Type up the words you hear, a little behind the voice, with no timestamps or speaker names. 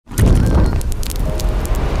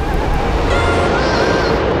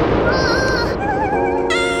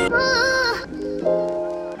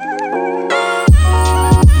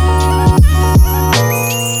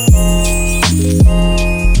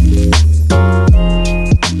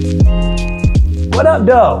What up,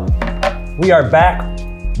 Doe? We are back.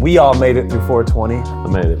 We all made it through 420. I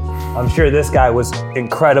made it. I'm sure this guy was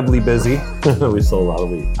incredibly busy. We sold a lot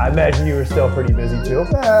of weed. I imagine you were still pretty busy too.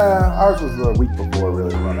 Yeah, ours was the week before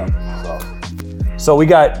really run up. So we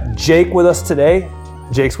got Jake with us today.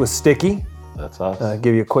 Jake's with Sticky. That's us.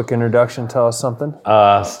 Give you a quick introduction. Tell us something.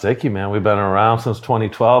 Sticky, man. We've been around since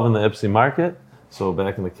 2012 in the Ypsi market. So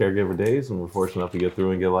back in the caregiver days, and we're fortunate enough to get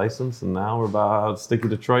through and get licensed. And now we're about Sticky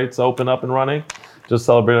Detroit's open, up and running. Just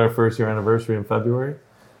celebrated our first year anniversary in February.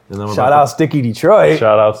 And then Shout out Sticky Detroit.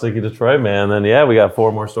 Shout out Sticky Detroit, man. Then yeah, we got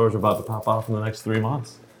 4 more stores about to pop off in the next 3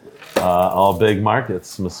 months. All big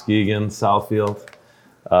markets: Muskegon, Southfield,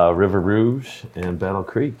 River Rouge, and Battle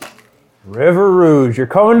Creek. River Rouge. You're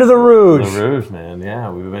coming to the Rouge. The Rouge, man.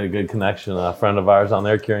 Yeah, we've made a good connection. A friend of ours on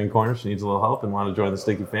there, Carrying Corner, she needs a little help and wanted to join the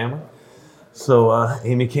Sticky family. So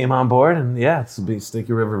Amy came on board, and yeah, it's a big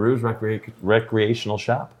Sticky River Rouge recreational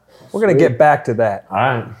shop. We're going to get back to that. All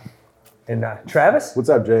right. And Travis? What's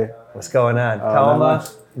up, Jay? What's going on? Tell them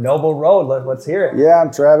Noble Road. Let's hear it. Yeah,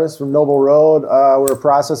 I'm Travis from Noble Road. We're a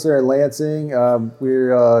processor in Lansing. We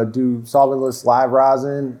do solventless live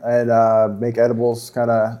rosin and make edibles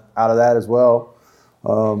kind of out of that as well.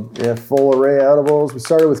 Full array of edibles. We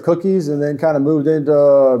started with cookies and then kind of moved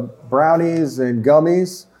into brownies and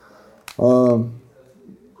gummies.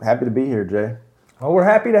 Happy to be here, Jay. Well, we're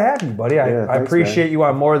happy to have you, buddy. I Thanks, appreciate man. you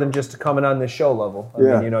on more than just coming on this show level.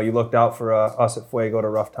 I mean, you looked out for us at Fuego at a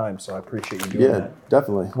rough time, so I appreciate you doing that. Yeah,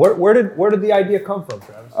 definitely. Where did the idea come from,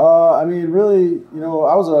 Travis? I mean, really,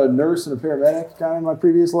 I was a nurse and a paramedic kind of in my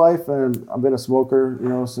previous life, and I've been a smoker,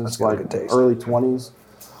 since like early 20s.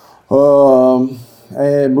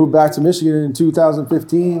 And moved back to Michigan in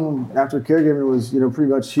 2015 after caregiving was, pretty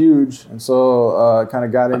much huge. And so kind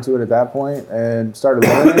of got into it at that point and started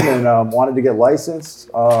learning and wanted to get licensed.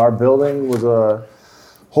 Our building was a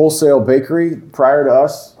wholesale bakery prior to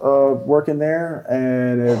us working there,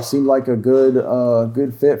 and it seemed like a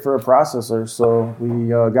good fit for a processor. So we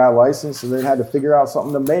got licensed and then had to figure out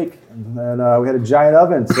something to make. And we had a giant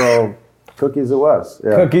oven, so cookies it was.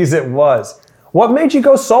 Yeah. Cookies it was. What made you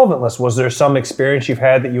go solventless? Was there some experience you've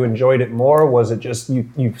had that you enjoyed it more? Was it just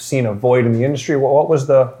you've seen a void in the industry? What was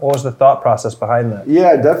the thought process behind that?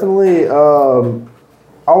 Yeah, definitely.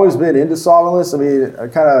 Always been into solventless. I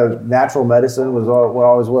mean, kind of natural medicine was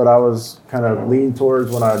always what I was kind of leaning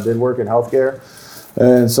towards when I did work in healthcare.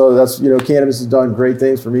 And so that's, cannabis has done great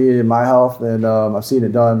things for me in my health, and I've seen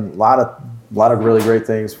it done a lot of really great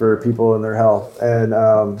things for people in their health.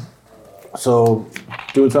 And so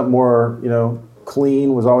doing something more,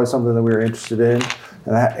 clean was always something that we were interested in.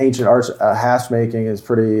 And ancient arts hash making is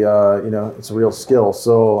pretty, it's a real skill.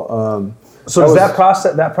 So,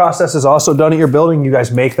 that process is also done at your building? You guys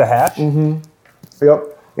make the hash? Mm-hmm.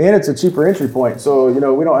 Yep. And it's a cheaper entry point. So, we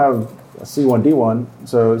don't have a C1D1.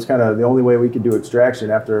 So it's kind of the only way we could do extraction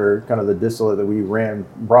after kind of the distillate that we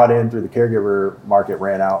brought in through the caregiver market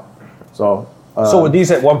ran out. So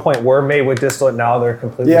these at one point were made with distillate, now they're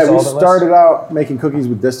completely solventless? We started out making cookies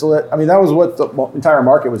with distillate. I mean, that was what the entire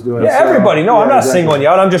market was doing. Yeah, so, everybody. No, I'm not singling you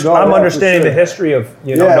out. I'm understanding the history of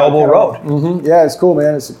Noble Road. Mm-hmm. Yeah, it's cool,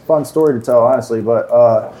 man. It's a fun story to tell, honestly. But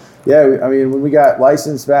when we got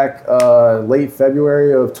licensed back late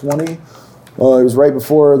February of 20, it was right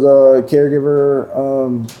before the caregiver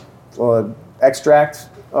extract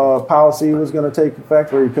policy was going to take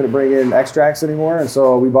effect, where you couldn't bring in extracts anymore. And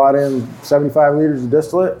so we bought in 75 liters of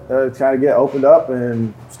distillate to kind of get opened up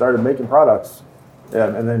and started making products.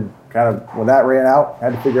 Yeah, and then kind of when that ran out,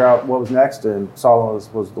 had to figure out what was next, and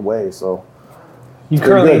solventless was the way. So you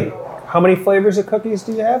currently, how many flavors of cookies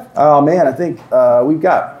do you have? Oh man, I think we've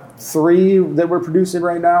got 3 that we're producing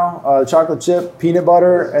right now: chocolate chip, peanut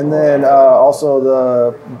butter, and then also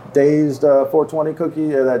the Dazed 420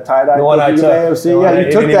 cookie, that tie-dye cookie you may have seen. Yeah,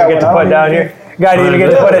 you took that one. Put down here. Got to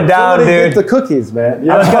get to put it down, dude. Get the cookies, man.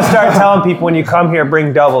 I was gonna start telling people when you come here,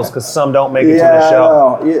 bring doubles, because some don't make it to the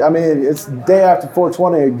show. I mean, it's day after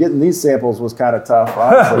 420. Getting these samples was kind of tough,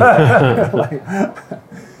 honestly.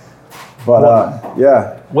 But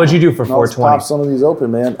yeah. What'd you do for 420? Let's pop some of these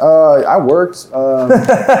open, man. I worked.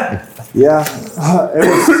 Yeah, it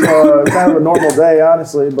was kind of a normal day,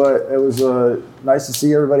 honestly, but it was nice to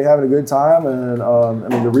see everybody having a good time. And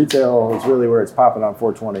the retail is really where it's popping on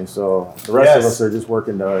 420. So the rest of us are just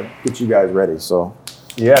working to get you guys ready. So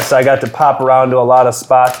yes, I got to pop around to a lot of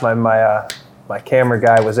spots. My camera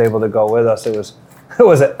guy was able to go with us. It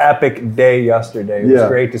was an epic day yesterday. It was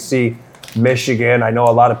great to see Michigan. I know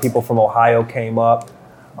a lot of people from Ohio came up.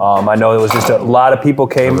 I know it was just a lot of people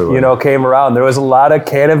came around. There was a lot of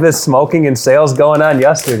cannabis smoking and sales going on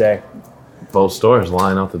yesterday. Both stores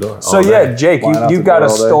line out the door. So all day. Jake, Line out you the got door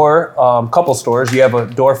a all day. store, couple stores. You have a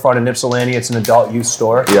door front in Ypsilanti. It's an adult use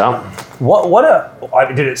store. Yeah.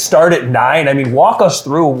 Did it start at 9? I mean, walk us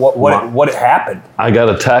through what happened. I got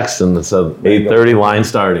a text and it said 8:30 line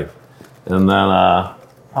starting. And then,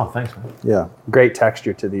 oh, thanks, man. Yeah. Great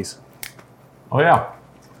texture to these. Oh, yeah.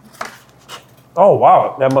 Oh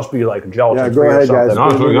wow, that must be like gelatin. Yeah, go free or ahead, something. guys. No,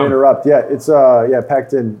 it's Didn't really mean to good. interrupt. Yeah, it's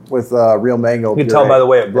packed in with real mango. You can tell by the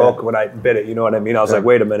way it broke when I bit it. You know what I mean? I was like,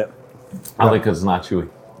 wait a minute. I like because it's not chewy.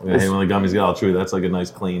 Yeah, hey, when the gummies get all chewy, that's like a nice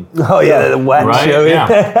clean. Oh yeah, the wet Right? chewy.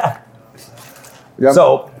 Yeah. Yep.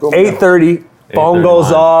 So Go. 8:30, phone 8:30 goes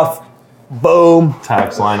line. off. Boom.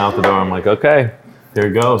 Tax line out the door. I'm like, okay, here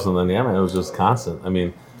it goes. And then, yeah, man, it was just constant. I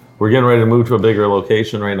mean, we're getting ready to move to a bigger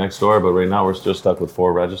location right next door, but right now we're just stuck with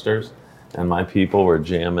 4 registers. And my people were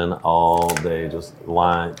jamming all day, just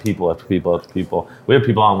line, people after people after people. We have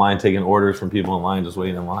people online taking orders from people in line, just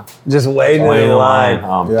waiting in line. Just waiting Waiting in line.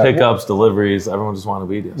 Yeah. Pickups, deliveries, everyone just wanted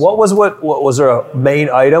weed. What was there a main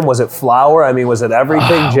item? Was it flour? I mean, was it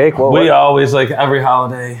everything, Jake? We always, like every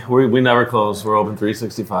holiday, we never close. We're open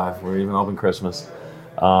 365. We're even open Christmas.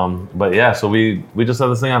 But yeah, so we just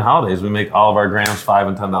have this thing on holidays. We make all of our grams $5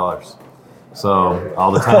 and $10. So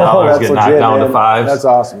all the $10 That's get legit, knocked down man. to 5s. That's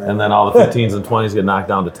awesome, man. And then all the 15s and 20s get knocked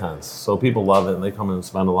down to 10s. So people love it and they come in and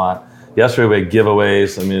spend a lot. Yesterday we had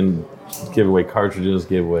giveaways. I mean, give away cartridges,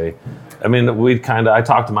 give away. I mean, I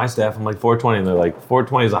talked to my staff. I'm like 420, and they're like,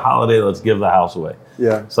 420 is a holiday. Let's give the house away.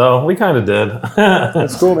 Yeah. So we kind of did.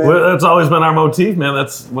 That's cool, man. That's always been our motif, man.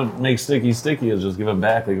 That's what makes Sticky sticky is just give it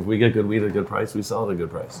back. Like if we get good weed at a good price, we sell it at a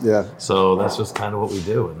good price. Yeah. So that's just kind of what we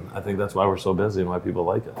do, and I think that's why we're so busy and why people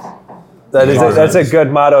like us. That's a good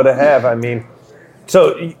motto to have. I mean,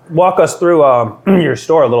 so walk us through your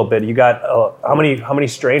store a little bit. You got how many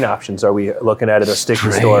strain options are we looking at a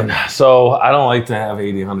sticky store? So I don't like to have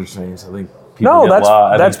 80, 100 strains. I think people No, get that's-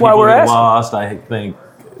 lost. that's I why think we're people get asking. lost. I think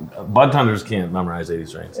bud tenders can't memorize 80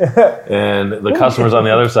 strains. And the customers on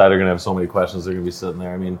the other side are going to have so many questions. They're going to be sitting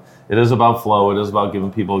there. I mean, it is about flow. It is about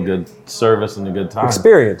giving people good service and a good time.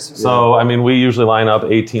 Experience. So, I mean, we usually line up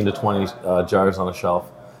 18 to 20 jars on a shelf.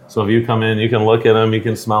 So if you come in, you can look at them, you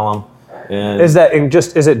can smell them. And Is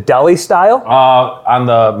it deli style? on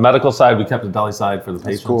the medical side, we kept the deli side for the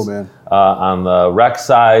patients. cool, man. On the rec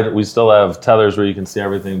side, we still have tethers where you can see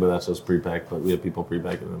everything, but that's just pre-packed. But we have people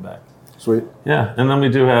pre-packed in the back. Sweet. Yeah, and then we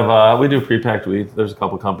do have we do pre-packed weed. There's a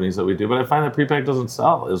couple companies that we do, but I find that pre-packed doesn't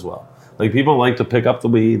sell as well. Like people like to pick up the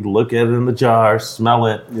weed, look at it in the jar, smell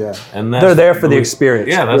it, Yeah. and They're there for the experience.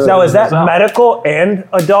 Yeah, that's Now, is that that's- medical and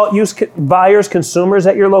adult use buyers, consumers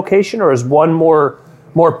at your location, or is one more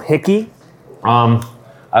picky? I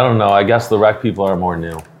don't know. I guess the rec people are more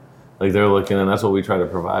new. Like they're looking, and that's what we try to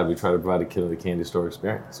provide. We try to provide a kid of the candy store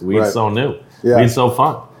experience. Weed's Right. so new. Yeah. Weed's so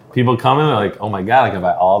fun. People come in, they're like, oh my God, I can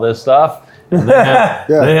buy all this stuff. And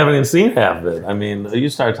they haven't even seen half of it. I mean, you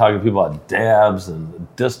start talking to people about dabs and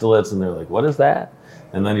distillates, and they're like, what is that?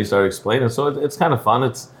 And then you start explaining. So it's kind of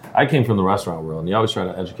fun. I came from the restaurant world, and you always try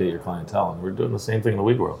to educate your clientele, and we're doing the same thing in the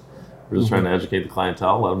weed world. We're just trying to educate the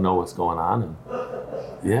clientele, let them know what's going on, and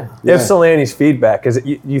yeah. Ypsilanti's feedback, is it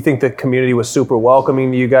you think the community was super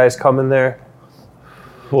welcoming to you guys coming there?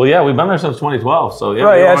 Well, yeah, we've been there since 2012, so yeah.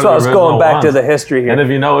 Right, we yeah, were that's one what I of was the going original back to ones. the history here. And if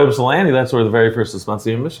you know Ypsilanti, that's where the very first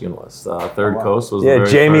dispensary in Michigan was. Third Coast was the Yeah, very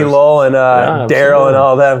Jamie first. Lowell and Daryl absolutely. and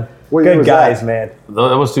all them. What year Good was guys, that? man.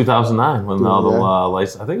 That was 2009 when all the Yeah.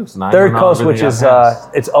 license. I think it was 9. Third when Coast, everything which got is passed.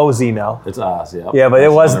 it's OZ now. It's Oz, yeah. Yeah, but it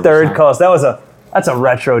That's was 100%. Third Coast. That's a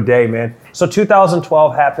retro day, man. So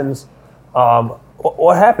 2012 happens.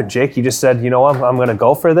 What happened, Jake? You just said, you know, I'm going to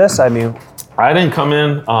go for this. I mean, I didn't come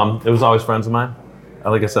in. It was always friends of mine.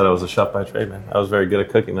 Like I said, I was a chef by trade, man. I was very good at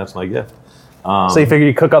cooking. That's my gift. so you figured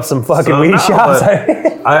you cook up some fucking weed no, shops?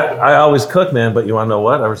 but I always cook, man. But you want to know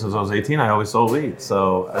what? Ever since I was 18, I always sold weed.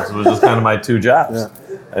 So it was just kind of my 2 jobs.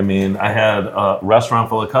 Yeah. I mean, I had a restaurant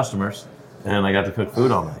full of customers, and I got to cook food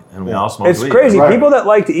all night, and we all smoked It's weed. crazy. Right. People that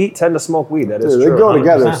like to eat tend to smoke weed. That is Dude, they true. go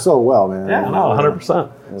together 100%. so well, man. Yeah, no,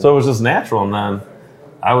 100%. So it was just natural. And then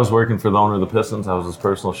I was working for the owner of the Pistons. I was his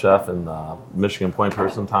personal chef and Michigan Point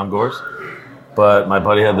person, Tom Gores. But my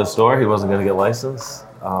buddy had this store. He wasn't going to get licensed.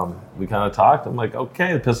 We kind of talked. I'm like,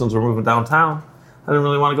 okay, the Pistons were moving downtown. I didn't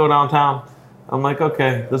really want to go downtown. I'm like,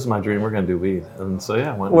 okay, this is my dream. We're going to do weed. And so,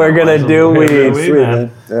 yeah. We're gonna do weed. Sweet, man.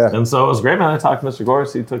 Yeah. And so it was great, man. I talked to Mr.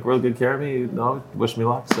 Gores. He took real good care of me. You know, wished me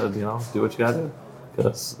luck. Said, you know, do what you got to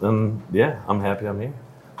do. And yeah, I'm happy I'm here.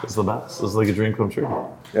 It's the best. It's like a dream come true.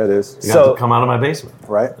 Yeah, it is. You got So- to come out of my basement.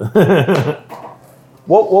 Right?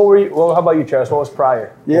 What were you? Well, how about you, Travis? What was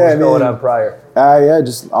prior? Yeah, what was going on prior?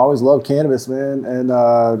 Just always loved cannabis, man. And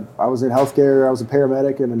I was in healthcare. I was a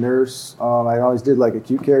paramedic and a nurse. I always did like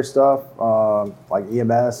acute care stuff, like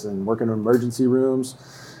EMS and working in emergency rooms.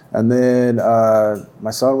 And then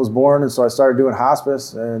my son was born, and so I started doing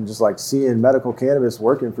hospice and just like seeing medical cannabis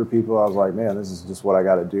working for people. I was like, man, this is just what I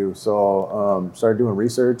got to do. So started doing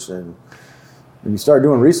research, and when you start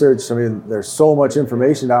doing research, I mean, there's so much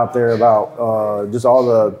information out there about just all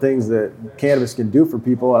the things that cannabis can do for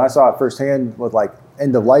people. And I saw it firsthand with like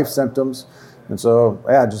end of life symptoms. And so,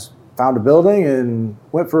 I just found a building and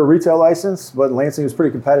went for a retail license, but Lansing was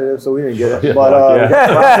pretty competitive, so we didn't get it.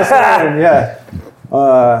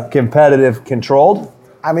 Competitive, controlled?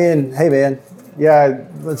 I mean, hey, man. Yeah,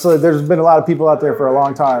 so there's been a lot of people out there for a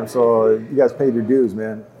long time, so you guys paid your dues,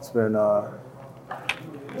 man. It's been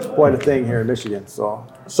quite a thing here in Michigan. So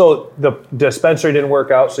the dispensary didn't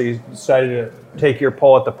work out, so you decided to take your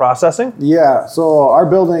pull at the processing? Yeah, so our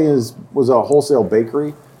building was a wholesale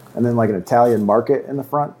bakery and then like an Italian market in the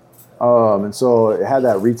front. And so it had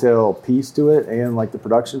that retail piece to it and like the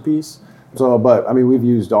production piece. So, but I mean, we've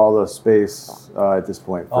used all the space at this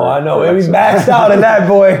point. I know. We maxed out in that,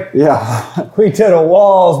 boy. Yeah. We to the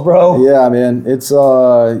walls, bro. Yeah, man. It's, Too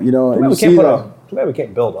bad we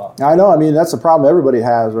can't build up. I know. I mean, that's the problem everybody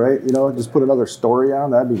has, right? Just put another story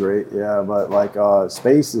on. That'd be great. Yeah, but like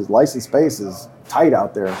licensed space is tight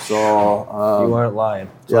out there. So you aren't lying.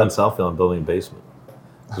 So in Southfield, I'm building a basement.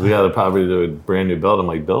 So we got a property to a brand new build. I'm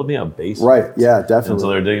like, build me a basement. Right. Yeah, definitely. And so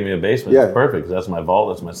they're digging me a basement. Yeah. It's perfect. That's my vault.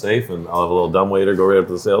 That's my safe. And I'll have a little dumbwaiter go right up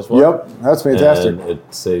to the sales floor. Yep. That's fantastic. And it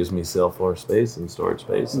saves me sale floor space and storage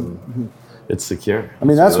space. And it's secure. I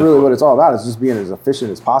mean, that's really what it's all about. It's just being as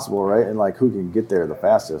efficient as possible, right? And like who can get there the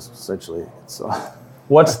fastest, essentially. So,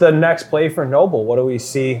 what's the next play for Noble? What do we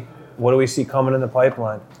see? What do we see coming in the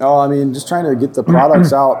pipeline? Oh, I mean, just trying to get the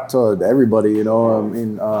products out to everybody. I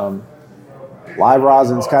mean, live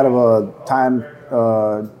rosin's kind of a time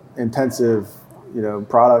intensive,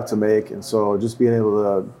 product to make, and so just being able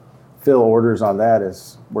to fill orders on that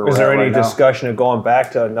is where we're at. Is there any right now. discussion of going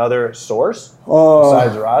back to another source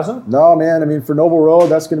besides rosin? No, man. I mean, for Noble Road,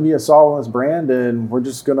 that's going to be a solventless brand, and we're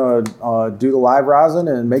just going to do the live rosin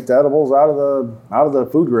and make the edibles out of the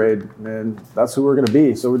food grade, and that's who we're going to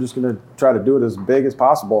be. So we're just going to try to do it as big as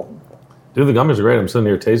possible. Dude, the gummies are great. I'm sitting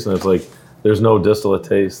here tasting it. It's like there's no distillate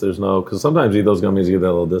taste. Because sometimes you eat those gummies, you get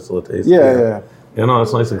that little distillate taste. Yeah.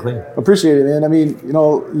 It's nice and clean. Appreciate it, man. I mean,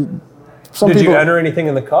 Did you enter anything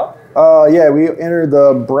in the cup? Yeah, we entered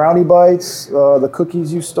the brownie bites, the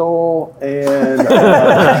cookies you stole, and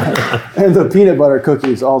and the peanut butter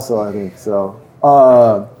cookies also, I think. So,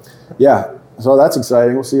 yeah. So that's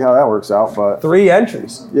exciting. We'll see how that works out. But 3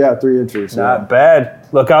 entries. Yeah, 3 entries. Not bad.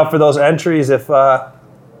 Look out for those entries if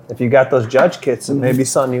you got those judge kits and maybe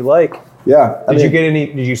something you like. Yeah. Did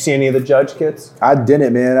you see any of the judge kits? I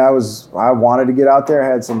didn't, man. I wanted to get out there. I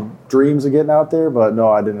had some dreams of getting out there, but no,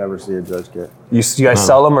 I didn't ever see a judge kit. You guys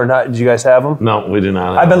sell them or not? Did you guys have them? No, we do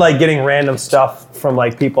not. I've been like getting random stuff from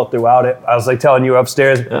like people throughout it. I was like telling you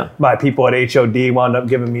upstairs, my people at HOD wound up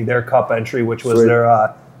giving me their cup entry, which was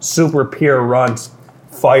their super pure runs.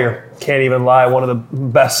 Fire. Can't even lie. One of the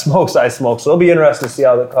best smokes I smoked. So it'll be interesting to see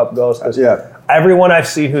how the cup goes. Everyone I've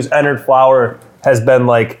seen who's entered flower has been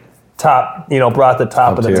like top, brought the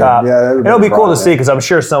top of the top. Yeah, it'll be cool to see because I'm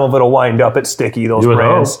sure some of it'll wind up at Sticky, those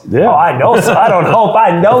brands. Yeah. Oh, I know so. I don't hope.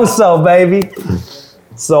 I know so, baby.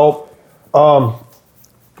 So,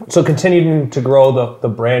 continuing to grow the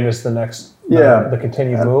brand is the next, the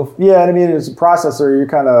continued move. Yeah, and I mean, as a processor, you're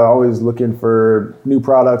kind of always looking for new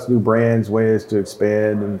products, new brands, ways to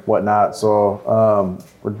expand and whatnot. So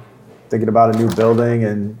we're thinking about a new building,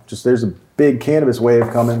 and just there's a big cannabis wave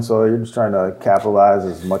coming, so you're just trying to capitalize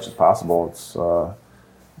as much as possible. It's an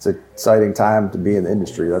exciting time to be in the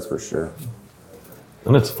industry, that's for sure.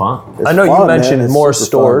 And it's fun. I know you mentioned more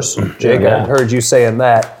stores, Jake. I heard you saying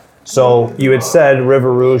that. So you had said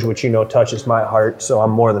River Rouge, which touches my heart, so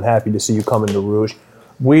I'm more than happy to see you come into Rouge.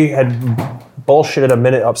 We had bullshitted a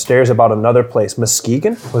minute upstairs about another place,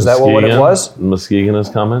 Muskegon. Was that what it was? Muskegon is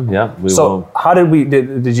coming. Yeah. How did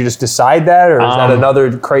did you just decide that, or is that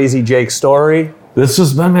another crazy Jake story? It's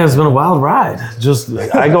just been, man, it's been a wild ride.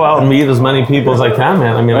 I go out and meet as many people as I can,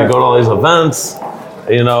 man. I mean, I go to all these events.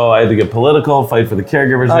 I had to get political, fight for the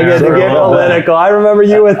caregivers. I get to get political. I remember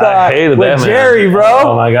you with Jerry, bro.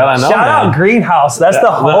 Oh my God, I know. Shout out Greenhouse. That's the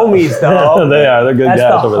homies, though. They are. They're good guys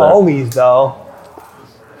over there. That's the homies, though.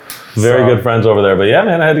 Very good friends over there. But yeah,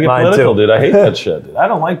 man, I had to get political, dude. I hate that shit, dude. I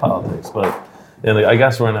don't like politics, but I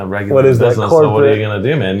guess we're in a regular business, so what are you going to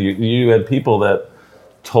do, man? You had people that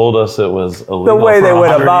told us it was illegal. The way they for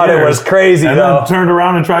went 100 about it was years, crazy, and though. then turned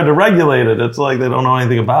around and tried to regulate it. It's like they don't know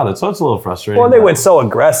anything about it, so it's a little frustrating. Well, they went so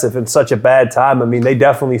aggressive in such a bad time. I mean, they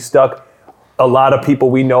definitely stuck a lot of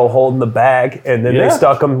people we know holding the bag, and then they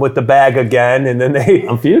stuck them with the bag again, and then they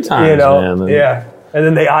a few times, you know, man. and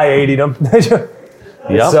then they I-80'd them.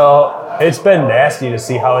 Yep. So it's been nasty to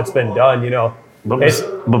see how it's been done, you know. But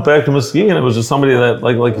back to Muskegon, it was just somebody that,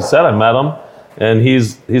 like you said, I met him, and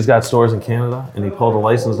he's got stores in Canada, and he pulled a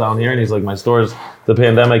license down here, and he's like, my stores, the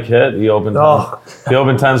pandemic hit, he opened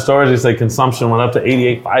 10 stores. He said consumption went up to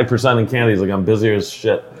 5% in Canada. He's like, I'm busier as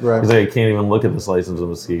shit. Right. He's like, I can't even look at this license in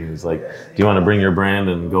Muskegon. He's like, do you want to bring your brand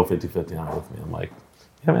and go 50-50 on it with me? I'm like,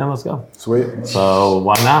 yeah, man, let's go. Sweet. So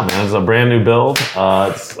why not, man? It's a brand new build.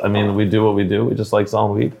 We do what we do. We just like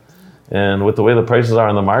selling weed. And with the way the prices are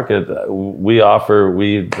in the market, we offer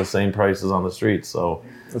weed the same prices on the street. So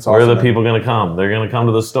where are the people going to come? They're going to come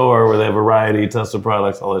to the store where they have variety, tested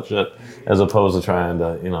products, all that shit, as opposed to trying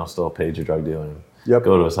to, still page your drug dealer and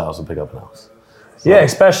go to his house and pick up an ounce. So, yeah,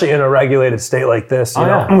 especially in a regulated state like this. You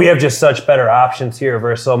know, we have just such better options here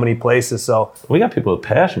versus so many places. So we got people with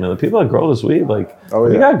passion, man. The people that grow this weed, we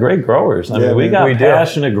got great growers. I mean, we got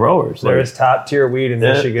passionate growers. There is top tier weed in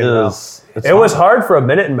Michigan. It was hard for a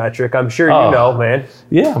minute in Metric. I'm sure you know, man.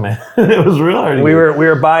 Yeah, man. It was real hard. We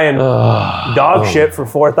were buying dog shit for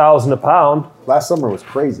 $4,000 a pound. Last summer was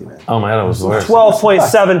crazy, man. Oh man, it was worse.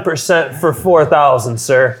 12.7% for $4,000,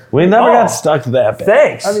 sir. We never got stuck that bad.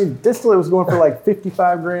 Thanks. I mean, distillate was going for like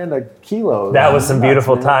 $55,000 a kilo. That was some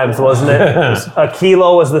beautiful times, wasn't it? A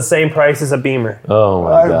kilo was the same price as a Beamer. Oh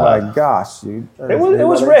my god. My gosh, dude. It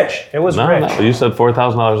was rich. It was rich. No, you said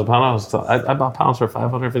 $4,000 a pound. I bought pounds for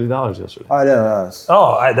 $550 yesterday. I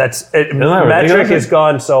know. Metric is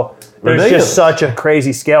gone. So there's ridiculous. just such a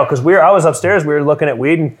crazy scale because I was upstairs. We were looking at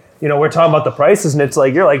weed, and we're talking about the prices, and it's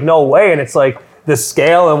like you're like, no way, and it's like the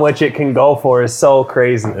scale in which it can go for is so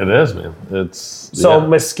crazy. It is, man.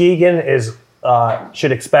 Muskegon is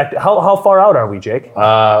should expect. How far out are we, Jake?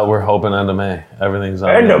 We're hoping end of May. Everything's on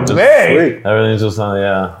End of May. Sweet. Everything's just on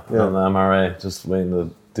the MRA. Just waiting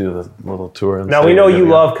to do the little tour. Now we know you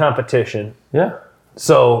love competition. Yeah.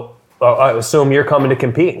 So I assume you're coming to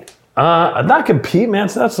compete. Not compete, man.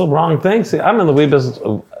 So that's the wrong thing. See, I'm in the weed business.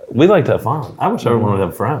 We like to have fun. I wish everyone would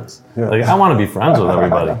have friends. Yeah. Like I want to be friends with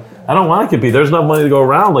everybody. I don't want to compete. There's enough money to go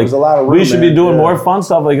around. Like there's a lot of room, we should be doing man. more fun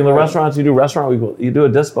stuff. Like in the restaurants, you do restaurant week. You do a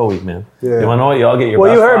dispo week, man. Yeah. You want to know what? You all get your.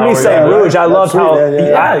 Well, best you heard me flower, say Rouge. I love how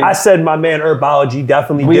man. I said my man Herbology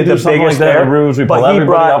definitely We did do the something biggest like that there. at Rouge. We pull but he everybody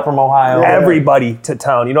brought up from Ohio. everybody to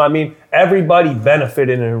town. You know what I mean? Everybody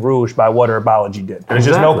benefited in Rouge by what Herbology did. There's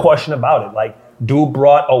just no question about it. Like, dude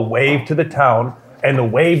brought a wave to the town, and the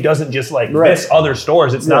wave doesn't just miss other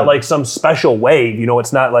stores. It's not like some special wave.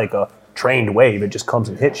 It's not like a trained wave. It just comes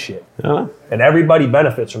and hits shit. Yeah. And everybody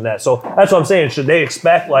benefits from that. So that's what I'm saying. Should they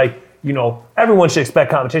expect everyone should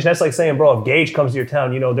expect competition. That's like saying, bro, if Gage comes to your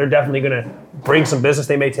town, they're definitely going to bring some business.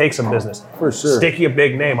 They may take some business. For sure. Sticky a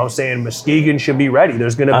big name. I'm saying Muskegon should be ready.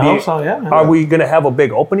 There's going to be. I hope so, yeah. Are we going to have a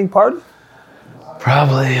big opening party?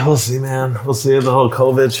 Probably. We'll see, man. We'll see the whole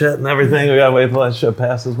COVID shit and everything. We gotta wait till that shit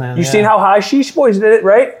passes, man. You seen how Hashish Boys did it,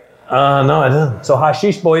 right? No, I didn't. So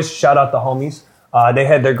Hashish Boys, shout out the homies. They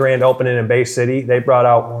had their grand opening in Bay City. They brought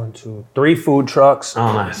out 3 food trucks.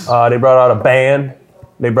 Oh, nice. They brought out a band.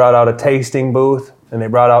 They brought out a tasting booth, and they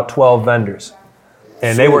brought out 12 vendors.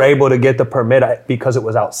 And they were able to get the permit because it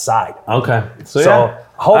was outside. Okay. So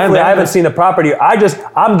hopefully, I haven't seen the property.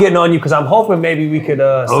 I'm getting on you because I'm hoping maybe we could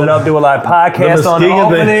set up, do a live podcast on the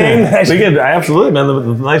opening. Absolutely, man.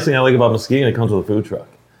 The nice thing I like about Muskegon, it comes with a food truck.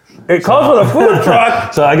 It comes with a food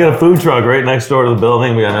truck. So I get a food truck right next door to the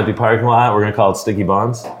building. We got an empty parking lot. We're gonna call it Sticky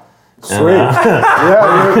Buns. Sweet.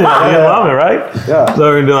 You love it, right? Yeah. So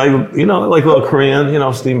we're gonna do like little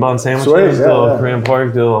Korean, steam bun sandwiches. Sweet, Do a little Korean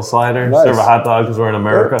pork. Do a little slider. Nice. Serve a hot dog because we're in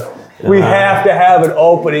America. We have to have an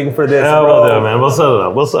opening for this, Yeah, bro. we'll do it, man. We'll set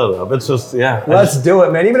it up. It's just, Let's do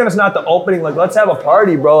it, man. Even if it's not the opening, let's have a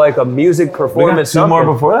party, bro. Like a music We got performance. 2 more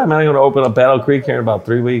before that, man. I'm going to open up Battle Creek here in about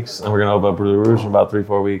 3 weeks, and we're going to open up Blue Rouge in about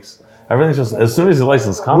 3-4 weeks. Everything's just, as soon as the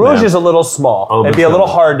license comes, Rouge is a little small. It'd be a little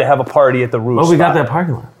hard to have a party at the Rouge. Oh, we got that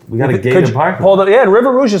parking lot. We got a gated parking lot. And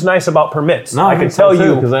River Rouge is nice about permits. No, I can tell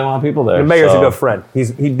you, because they want people there. the mayor's a good friend.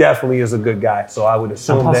 He definitely is a good guy. So I would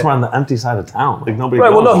assume And plus, that. we're on the empty side of town. Like, nobody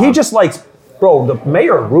Right. Well, goes no, he on. just likes. Bro, the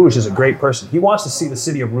mayor of Rouge is a great person. He wants to see the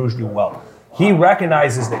city of Rouge do well. he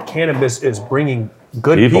recognizes that cannabis is bringing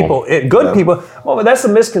good People. people. Well, but that's the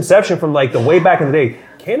misconception from like the way back in the day.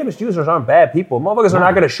 Cannabis users aren't bad people. Motherfuckers are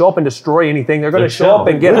not going to show up and destroy anything. They're going to show up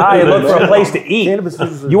and get high and look for a place to eat.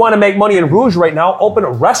 You want to make money in Rouge right now? Open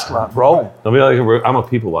a restaurant, bro. I'll be like, I'm a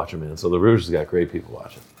people watcher, man. So the Rouge has got great people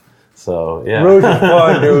watching. So yeah, Rouge is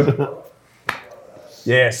fun, dude.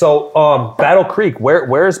 Yeah. So Battle Creek,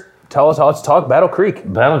 where's? Let's talk Battle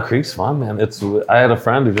Creek. Battle Creek's fun, man. I had a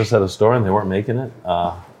friend who just had a store and they weren't making it.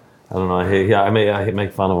 I don't know. I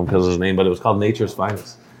make fun of him because of his name, but it was called Nature's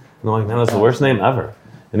Finest. And I'm like, man, that's the worst name ever.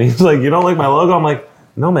 And he's like, you don't like my logo? I'm like,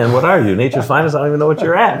 no, man, what are you? Nature's Finest? I don't even know what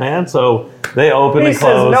you're at, man. So they opened and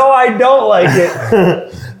closed. He says, no, I don't like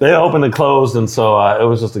it. They opened and closed, and so it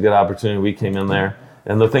was just a good opportunity. We came in there.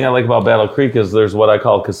 And the thing I like about Battle Creek is there's what I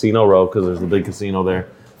call Casino Row, because there's the big casino there,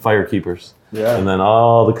 Firekeepers. Yeah. And then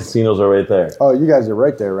all the casinos are right there. Oh, you guys are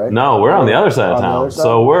right there, right? No, we're on the other side of On the town. other side?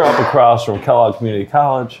 So we're up across from Kellogg Community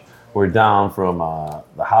College. We're down from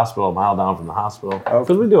the hospital, a mile down from the hospital.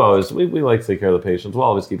 Because we like to take care of the patients. We'll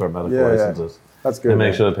always keep our medical licenses. That's good. And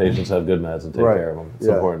make sure the patients have good meds and take care of them. It's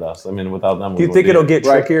important to us. I mean, without them, Do you think it'll get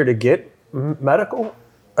trickier to get medical?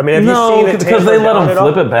 I mean, have you no, seen it? because they let them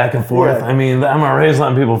flip it back and forth. Yeah. I mean, the MRA's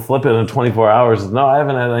letting people flip it in 24 hours. No, I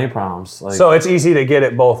haven't had any problems. Like, So it's easy to get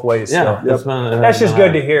it both ways. yeah, So. it's been, That's just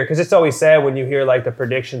good to hear, because it's always sad when you hear like the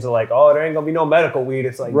predictions of like, oh, there ain't gonna be no medical weed.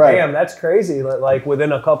 It's like, damn, that's crazy. Like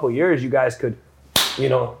within a couple years, you guys could,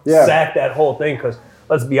 sack that whole thing. Because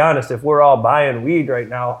let's be honest, if we're all buying weed right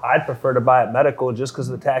now, I'd prefer to buy it medical just because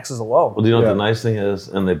of the taxes alone. Well, do you know what the nice thing is?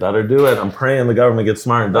 And they better do it. I'm praying the government gets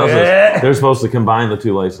smart and does Yeah. this. They're supposed to combine the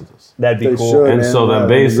two licenses. That'd be They cool. should. And man, so then that'd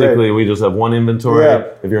be basically great. we just have one inventory. Yeah.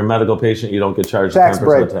 If you're a medical patient, you don't get charged Tax 10%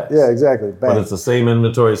 break. tax. Yeah, exactly. Bang. But it's the same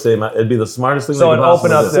inventory, it'd be the smartest thing So they it could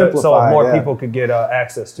open possibly up do. so if Simplify, more yeah. people could get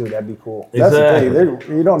access to, that'd be cool. That's Exactly. the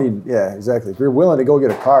thing. You don't need, exactly. If you're willing to go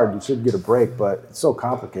get a card, you should get a break, but it's so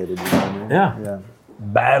complicated. You know what I mean? Yeah.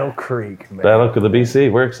 Battle Creek, man. Battle of the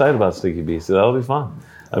BC. We're excited about Sticky BC. That'll be fun.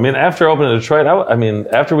 I mean, after opening Detroit,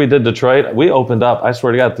 after we did Detroit, we opened up, I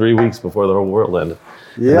swear to God, 3 weeks before the whole world ended.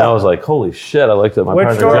 Yeah. And I was like, holy shit, I looked at my Which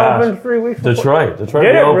partner store Josh. opened 3 weeks before? Detroit. Did we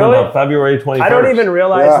it opened really? up February 21st. I don't even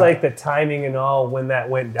realize Yeah. like the timing and all when that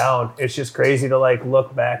went down. It's just crazy to like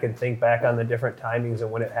look back and think back on the different timings and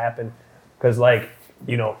when it happened. Because like,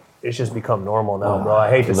 it's just become normal now, bro. I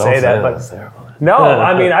hate to Don't say that, That's but terrible. no,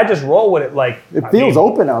 I mean, I just roll with it. Like It feels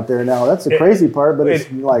open out there now. That's the crazy part, but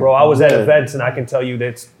it's like. bro, I was at yeah. events and I can tell you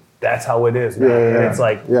that's how it is now. Yeah, And yeah. it's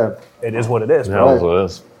like, Yeah. it is what it is, Yeah, bro. that's what it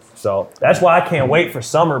is. So that's why I can't wait for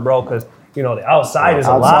summer, bro, because, the outside is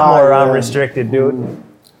a lot Outside, more yeah. unrestricted, dude.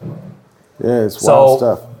 Yeah, it's wild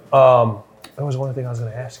So, stuff. That was one thing I was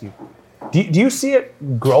going to ask you. Do you see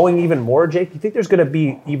it growing even more, Jake? Do you think there's going to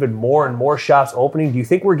be even more and more shops opening? Do you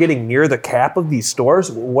think we're getting near the cap of these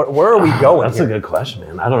stores? Where are we going? That's here? a good question,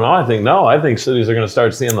 man. I don't know. I think cities are going to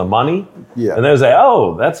start seeing the money. Yeah. And they'll say,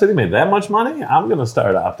 oh, that city made that much money? I'm going to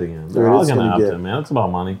start opting in. They're Dude, all it's going to gonna opt get- in, man. It's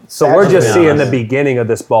about money. So we're just be seeing honest. the beginning of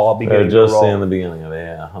this ball They're beginning just to roll. seeing the beginning of it.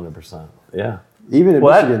 Yeah, 100%. Yeah. Even in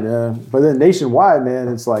Well, that- Michigan, yeah. But then nationwide, man,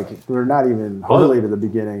 it's like we're not even hardly to the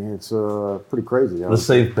beginning. It's pretty crazy. The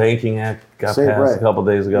Safe Banking Act got Safe, passed right. a couple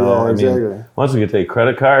days ago. Yeah, I mean, exactly. once we can take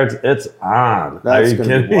credit cards, it's on. That's are you gonna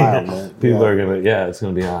kidding be me? wild, man. People Yeah. are going to, it's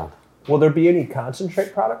going to be on. Will there be any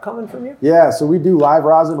concentrate product coming from you? Yeah, so we do live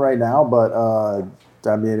rosin right now, but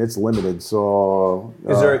it's limited. So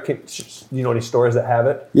Is there, any stores that have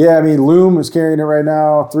it? Yeah, Loom is carrying it right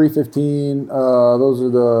now. 315. Those are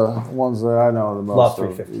the ones that I know the most. Love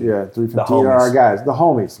of. 315. Yeah, 315 The are our homies. guys. The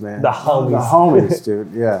homies, man. The homies. The homies,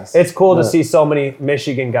 dude. Yes. It's cool to Yeah. see so many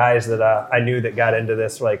Michigan guys that I knew that got into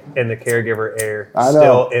this, like in the caregiver air, I know.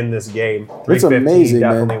 still in this game. It's 315, amazing,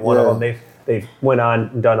 man. definitely one Yeah. of them. They've went on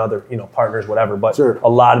and done other, partners, whatever. But Sure. a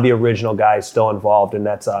lot of the original guys still involved, and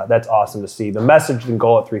that's awesome to see. The message and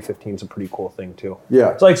goal at 315 is a pretty cool thing too. Yeah.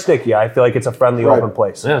 It's like Sticky. I feel like it's a friendly, Right. open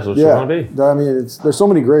place. Yeah, that's what you Yeah, want to be. there's so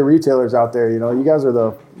many great retailers out there. You guys are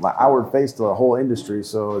the outward face to the whole industry,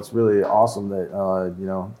 so it's really awesome that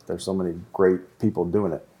there's so many great people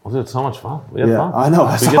doing it. Well, dude, it's so much fun. We had Yeah, fun. I know.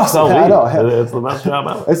 That's We get to sell awesome. I weed. know. It's the best job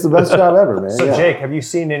ever. It's the best job ever, man. So yeah. Jake, have you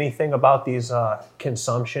seen anything about these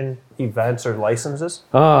consumption events or licenses?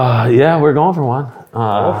 Yeah, we're going for one.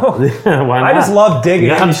 Yeah, why not? I just love digging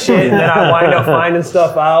Yeah. in shit, and then I wind up finding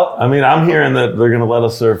stuff out. I mean, I'm hearing that they're going to let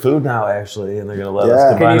us serve food now, actually, and they're going to let us Yeah.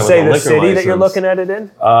 combine Can you it with say a the liquor city that you're license. looking at it in?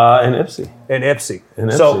 In Ipsy. In Ipsy. In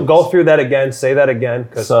So Ipsy. go through that again. Say that again.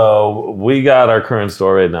 So we got our current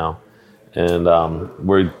store right now, and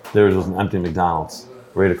there's just an empty McDonald's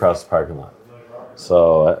right across the parking lot.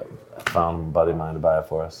 So I found a buddy of mine to buy it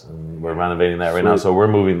for us, and we're renovating that right now. So we're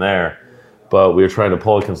moving there. but we were trying to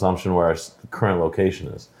pull a consumption where our current location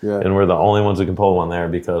is. Yeah. And we're the only ones who can pull one there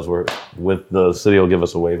because the city will give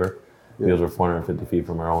us a waiver because we're 450 feet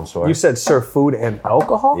from our own store. You said serve food and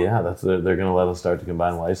alcohol? Yeah, they're going to let us start to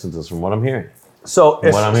combine licenses from what I'm hearing. So,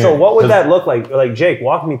 what would that look like? Like, Jake,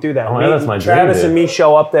 walk me through that. Oh, that's my dream, Travis dude. and me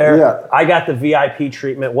show up there. Yeah. I got the VIP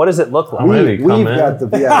treatment. What does it look like? Maybe come We've in. got the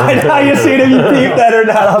I VIP. know you seen if you peep that or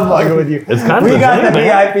not. I'm fucking with you. It's kind of we the got dream, the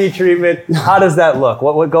man. VIP treatment. How does that look?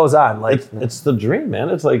 What goes on? Like, It's the dream, man.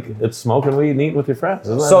 It's like it's smoking weed and eating with your friends.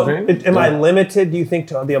 Isn't that so the dream? am I limited? Do you think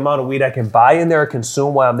to the amount of weed I can buy in there or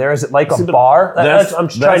consume while I'm there? Is it like a bar? I'm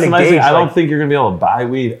just trying to the nice gauge. thing. I don't like- think you're gonna be able to buy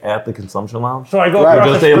weed at the consumption lounge. So I go Right, across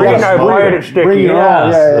just the able street to and I smoke buy it. it sticky. Bring your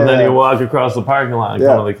own. Yes. Yeah, And then yeah. you walk across the parking lot and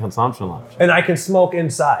Yeah. come to the consumption lounge. And I can smoke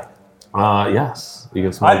inside. Yes, you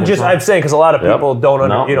can smoke. I'm saying because a lot of Yep. people don't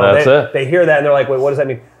No, understand. that's it. They hear that and they're like, wait, what does that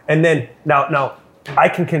mean? And then now I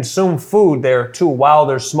can consume food there too while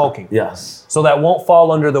they're smoking. Yes. So that won't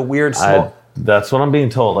fall under the weird smoke. That's what I'm being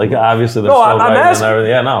told. Like obviously there's No, still I'm writing and asking.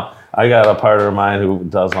 everything. Yeah, no. I got a partner of mine who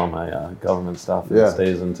does all my government stuff and Yeah.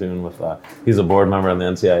 stays in tune with. He's a board member on the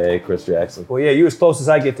NCIA, Chris Jackson. Well, yeah, you as close as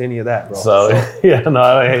I get to any of that, bro. So yeah, no,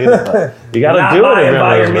 I hate it. But you got Not to do it my if you're in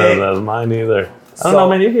environment. business. Mine either. I So- don't know,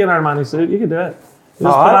 man. You can get an Armani suit. You can do it. You No,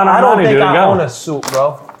 just put on I don't Armani, think dude, I and go. own a suit,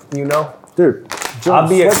 bro. You know? Dude. I'll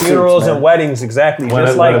be at sweatsuits, funerals man. and weddings exactly When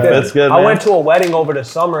just it- like when it this. fits good, I man. went to a wedding over the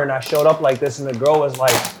summer and I showed up like this and the girl was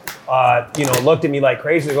like, looked at me like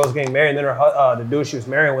crazy. The girl was getting married and then the dude she was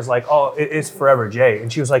marrying was like, oh, it's Forever Jay.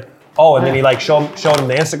 And she was like, oh, and then he like showed him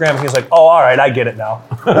the Instagram and he was like, oh, all right, I get it now.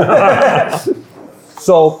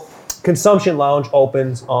 So Consumption Lounge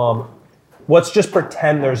opens. Let's just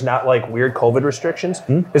pretend there's not like weird COVID restrictions.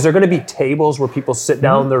 Is there going to be tables where people sit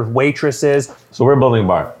down? There's waitresses. So we're building a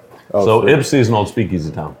bar. So sweet. Ypsi's an old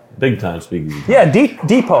speakeasy town. Big time speakeasy town. Yeah, Depot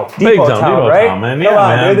town, town, Depot right? town, man. Come Yeah,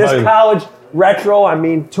 on, man. dude. This college retro. I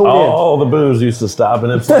mean, tune in. All the booze used to stop in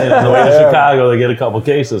Ypsi. And on the way to Chicago, they get a couple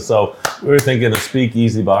cases. So we were thinking a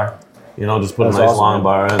speakeasy bar. You know, just put That's a nice awesome, long man.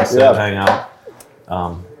 bar in, sit, Yeah. hang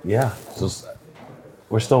out. Just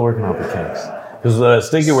we're still working out the kinks. Because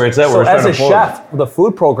Stinky, where it's at, So we're trying as to a pull chef, the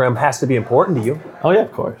food program has to be important to you. Oh yeah,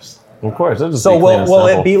 of course. Of course. It'll just So be clean and will it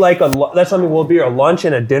simple. be like that's what I mean, will it be a lunch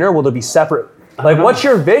and a dinner? Will there be separate? Like, what's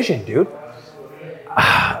your vision, dude?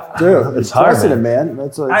 Dude, it's hard, precedent, man.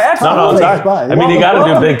 That's a, I absolutely- No, it's Pass by. I mean, you got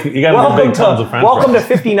to do big. You got to do big tons of French welcome fries. to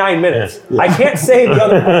 59 minutes. I can't say the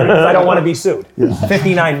other part because I don't want to be sued.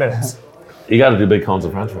 59 minutes. You got to do big cones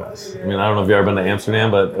of French fries. I mean, I don't know if you've ever been to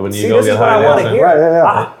Amsterdam, but when you See, go this get is what high I in want to Amsterdam, hear. Right,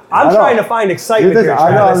 yeah. I'm I know. trying to find excitement here, I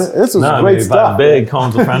know. Travis. This is No, I mean, great you buy stuff. big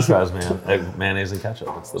cones of French fries, man. Like mayonnaise and ketchup.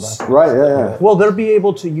 It's the best. Right, yeah. Will there be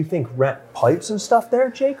able to, you think, rent pipes and stuff there,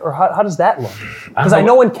 Jake? Or how does that look? Because I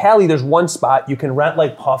know in Cali there's one spot you can rent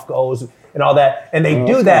like Puff Goes and all that. And they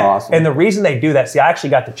do that's that. kinda awesome. And the reason they do that, see, I actually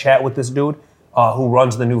got to chat with this dude who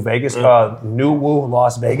runs the New Vegas, New Woo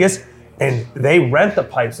Las Vegas. And they rent the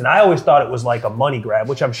pipes. And I always thought it was like a money grab,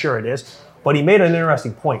 which I'm sure it is. But he made an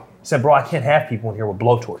interesting point. He said, bro, I can't have people in here with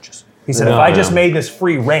blowtorches. He said, if I just made this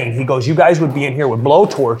free reign, he goes, you guys would be in here with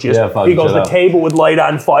blowtorches. Yeah, fuck He goes, shit the up. table would light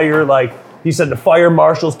on fire. Like, he said, the fire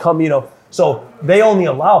marshals come, So they only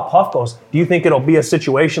allow Puff Goes. Do you think it'll be a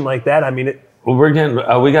situation like that? I mean, Well, we're getting.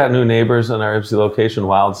 We got new neighbors in our Ypsi location,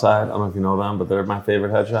 Wildside. I don't know if you know them, but they're my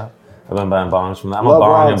favorite head shop. I've been buying bongs from them. I'm Love a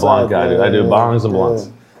bong and Wildside, blunt guy, dude. I do yeah, bongs and yeah. blunts.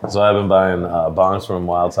 So I've been buying bongs from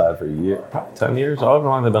Wildside for a year, probably 10 years, however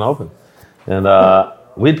long they've been open. And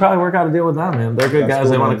we'd probably work out a deal with them, man. They're good That's guys.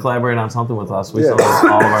 cool, They want man. to collaborate on something with us. We Yeah.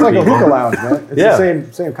 sell all of our It's like a people. hookah lounge, man. It's Yeah. the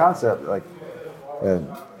same concept. Like, yeah.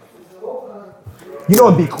 you know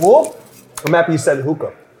what'd be cool? I'm happy you said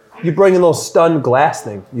hookah. You bring in those stunned glass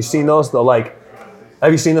thing. You seen those?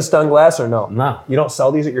 Have you seen the stunned glass or no? No. You don't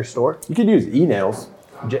sell these at your store? You could use e-nails.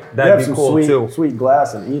 You That'd have be some cool sweet, too. sweet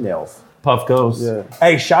glass and e-nails. Puff goes. Yeah.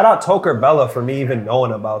 Hey, shout out Toker Bella for me even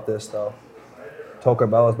knowing about this though. Toker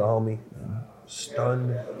Bella's the homie.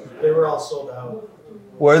 Stunned. They were all sold out.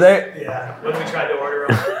 Were they? Yeah, when we tried to order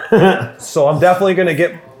them. So I'm definitely gonna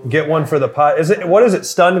get one for the pot. What is it?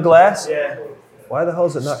 Stunned glass? Yeah. Why the hell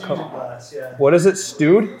is it not Student coming? glass, yeah. What is it?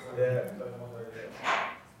 Stewed? Yeah.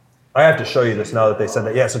 I have to show you this now that they said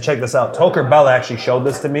that. Yeah, so check this out. Toker Bella actually showed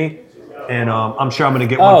this to me. And I'm sure I'm going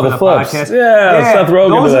to get one Oh, for the the flips. podcast. Yeah, Seth Rogen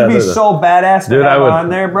Those did would be that, did it? so badass to Dude, I have would- on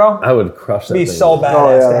there, bro. I would crush that Be thing. so badass Oh,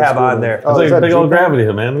 yeah, to that's have cool. on there. Oh, It's is like that big old Jeep?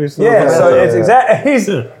 gravity, man. We used to Yeah, so Yeah. it's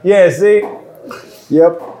exactly. Yeah, see?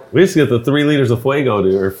 Yep. We used to get the 3 liters of Fuego,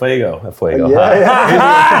 dude, or Fuego.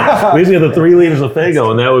 Yeah. We used to get the 3 liters of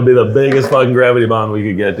Fago, and that would be the biggest fucking gravity bond we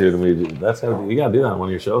could get, dude. And that's how you gotta do that on one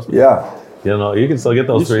of your shows. Man. Yeah. You know, you can still get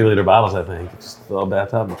those 3 liter bottles, I think. Just fill a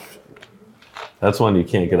bathtub. That's one you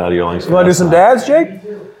can't get out of your lungs. You want to do some dabs, Jake?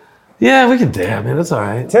 Yeah, we can dab, man. That's all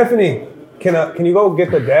right. Tiffany, can you go get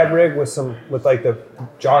the dab rig with like the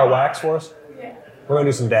jar of wax for us? Yeah. We're gonna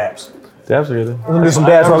do some dabs. Dabs are good. We're gonna do some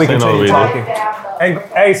dabs while we continue talking. And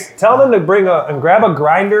hey, tell them to grab a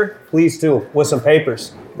grinder, please too, with some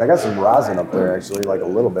papers. I got some rosin up there actually, like a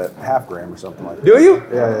little bit, half gram or something like that. Do you?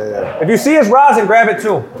 Yeah. If you see his rosin, grab it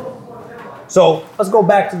too. So let's go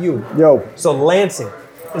back to you. Yo. So Lansing,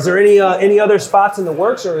 is there any other spots in the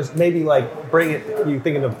works, or is maybe like you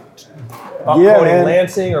thinking of uploading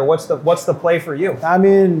Lansing, or what's the play for you? I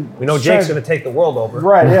mean, we know Jake's going to take the world over.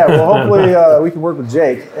 Right. Yeah. Well, hopefully we can work with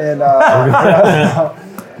Jake. And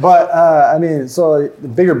but I mean, so the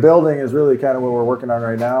bigger building is really kind of what we're working on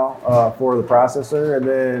right now for the processor, and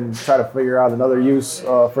then try to figure out another use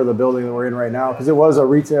for the building that we're in right now, because it was a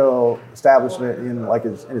retail establishment in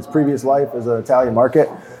its previous life as an Italian market,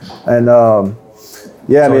 and.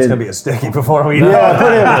 Yeah, so it's gonna be a sticky before we. Yeah,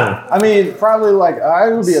 pretty much. I mean, probably like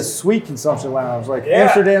it would be a sweet consumption lounge, like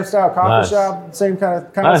Amsterdam style coffee shop, same kind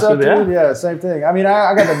of concept, dude. Yeah, same thing. I mean,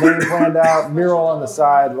 I got the name planned out, mural on the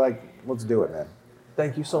side. Like, let's do it, man.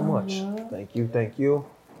 Thank you so much. Thank you.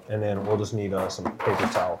 And then we'll just need some paper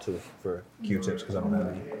towel too for Q-tips because I don't have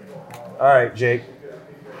any. All right, Jake.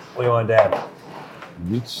 What do you want to dab?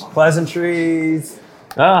 Pleasantries.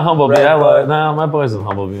 Humblebee. My boys in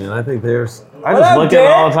Humblebee, man. I think I just look at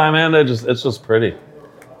it all the time, man. It's just pretty.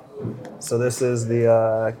 So this is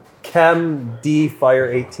the Chem D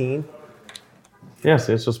Fire 18. Yeah,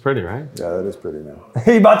 see, it's just pretty, right? Yeah, that is pretty, man.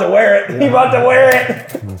 He about to wear it. Yeah. He about to wear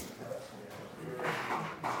it.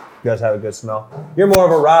 You guys have a good smell. You're more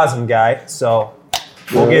of a rosin guy, so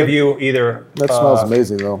we'll give you either. That smells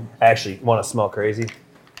amazing, though. Actually, want to smell crazy?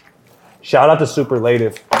 Shout out to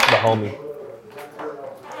Superlative, the homie.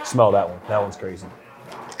 Smell that one. That one's crazy.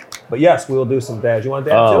 But yes, we will do some dabs. You want a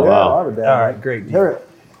dab too? Wow. Yeah, I'll have a dab. All right, great. Here,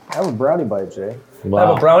 have a brownie bite, Jay. Wow.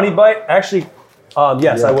 Have a brownie bite? Actually,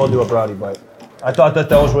 yes, I will do a brownie bite. I thought that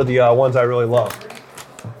those were the ones I really love.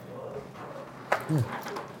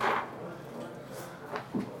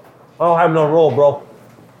 I don't have no roll, bro.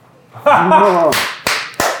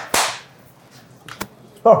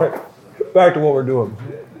 All right, back to what we're doing.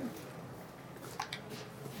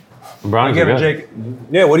 Brownies are good. Jake.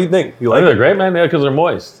 Yeah, what do you think? You like They're great, man. Yeah, because they're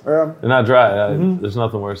moist. Yeah. They're not dry. There's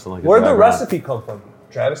nothing worse than like. Where'd the recipe come from,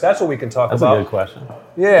 Travis? That's what we can talk That's about. a good question.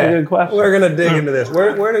 Yeah, That's a good question. We're gonna dig into this.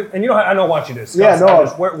 Where did, and I don't want you to discuss. Yeah, no.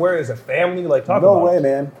 Where is it? Family? Like talk No about way, it.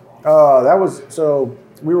 man. That was so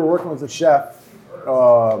we were working with the chef,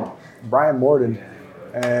 Brian Morden,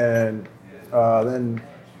 and then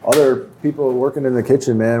other people working in the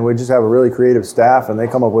kitchen, man. We just have a really creative staff, and they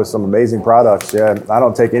come up with some amazing products. Yeah, I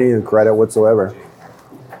don't take any of the credit whatsoever.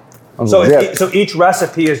 So each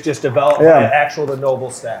recipe is just developed by the Noble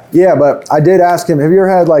staff. Yeah, but I did ask him, have you ever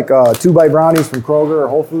had like 2-bite brownies from Kroger or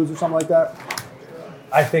Whole Foods or something like that?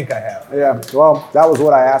 I think I have. Yeah, well, that was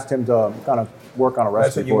what I asked him to kind of work on a recipe.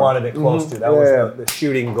 That's what you wanted it close to. That was the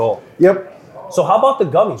shooting goal. Yep. So how about the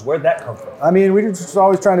gummies? Where'd that come from? I mean, we were just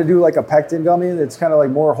always trying to do like a pectin gummy that's kind of like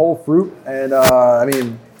more whole fruit. And I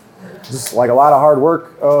mean, just like a lot of hard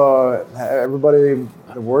work. Everybody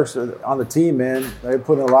that works on the team, man, they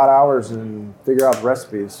put in a lot of hours and figure out the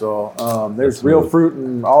recipes. So there's real fruit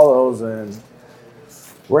in all those, and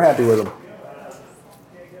we're happy with them.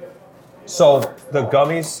 So the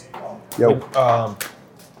gummies. Yo.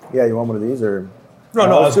 Yeah, you want one of these or? No, I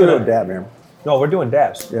was do gonna a dab, man. No, we're doing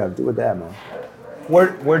dabs. Yeah, do a dab, man.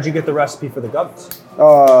 Where'd you get the recipe for the gummies?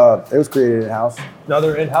 It was created in-house. No,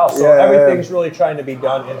 they're in-house. So Yeah, everything's really trying to be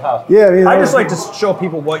done in-house. Yeah, I mean, I just like to show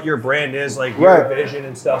people what your brand is, like your vision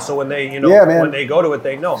and stuff. So when they, when they go to it,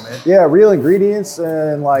 they know, man. Yeah, real ingredients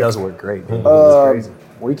and like. It does work great. It's crazy.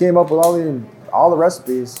 We came up with all the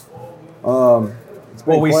recipes. Will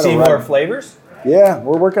we see more flavors? Yeah,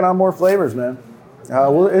 we're working on more flavors, man.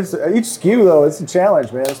 It's each SKU though. It's a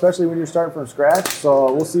challenge, man, especially when you're starting from scratch.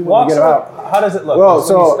 So we'll see when we get out. How does it look? Well,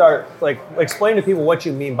 when you start, explain to people what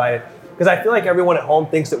you mean by it, because I feel like everyone at home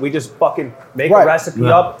thinks that we just fucking make a recipe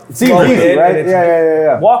up. It seems easy, right?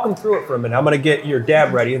 Yeah. Walk them through it for a minute. I'm gonna get your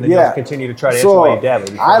dab ready, and then you'll continue to try to answer why you dab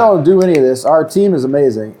it. I don't do any of this. Our team is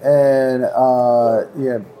amazing, and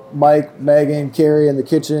Mike, Megan, Carrie in the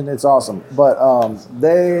kitchen. It's awesome, but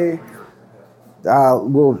they.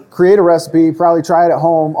 We'll create a recipe, probably try it at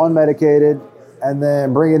home, unmedicated, and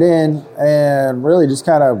then bring it in and really just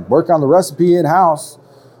kind of work on the recipe in-house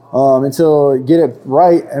until get it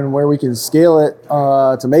right and where we can scale it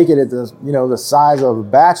to make it at the size of a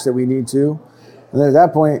batch that we need to. And then at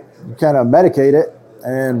that point, kind of medicate it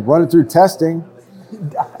and run it through testing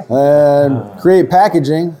and create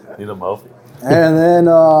packaging. Need a Mophie. And then,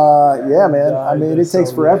 yeah, man. I mean, it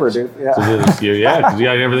takes forever, dude. To Yeah. do the SKU, yeah, because you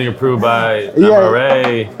got everything approved by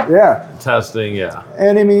MRA, Yeah. testing, yeah.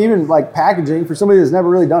 And I mean, even like packaging for somebody that's never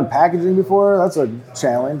really done packaging before, that's a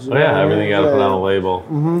challenge. Oh, yeah, everything you got to put on a label.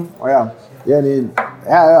 Oh, yeah. Yeah, I mean,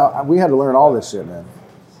 yeah, we had to learn all this shit, man.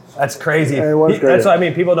 That's crazy. It was crazy. That's what I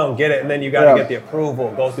mean. People don't get it, and then you got to Yeah. get the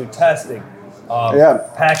approval, go through testing. Yeah.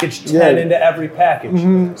 Package 10 Yeah. into every package.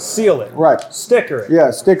 Seal it. Right. Sticker it. Yeah,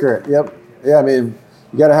 sticker it. Yep. Yeah, I mean,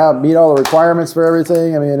 you got to meet all the requirements for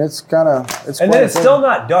everything. I mean, it's kind of And quite then a it's thing. still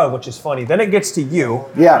not done, which is funny. Then it gets to you.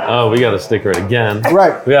 Yeah. Oh, we got to sticker it again.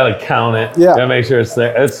 Right. We got to count it. Yeah. Got to make sure it's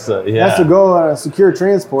there. It's yeah. Has to go on a secure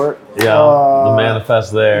transport. Yeah, the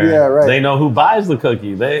manifest there. yeah, right. They know who buys the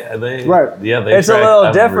cookie. They Right. Yeah, they It's a track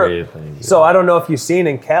little different. everything. So I don't know if you've seen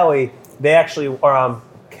in Cali, they actually are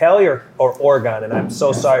Cali or Oregon, and I'm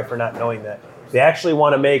so sorry for not knowing that. They actually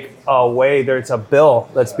want to make a way, there's a bill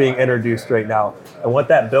that's being introduced right now. And what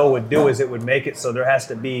that bill would do is it would make it so there has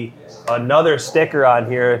to be another sticker on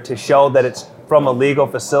here to show that it's from a legal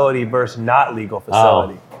facility versus not legal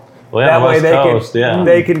facility. Well, yeah, That way West Coast, yeah.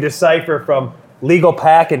 they can decipher from legal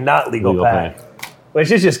pack and not legal pack. Which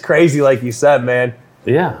is just crazy, like you said, man.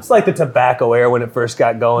 Yeah. It's like the tobacco era when it first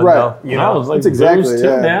got going, Right. though. You No, know, it's like It's exactly, booze too,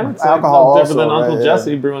 yeah. man. It's Alcohol like no different also, than Uncle right, yeah.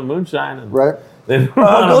 Jesse brewing moonshine. And Right. they don't know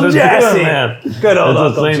Uncle what to do, Jesse. man. Good old It's the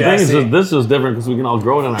Uncle same thing. It's Jesse. just, this is different because we can all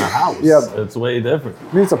grow it in our house. Yep. It's way different.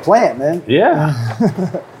 I mean, it's a plant, man. Yeah.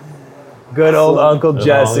 good old Uncle Uncle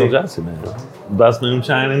Jesse. Jesse, man. Best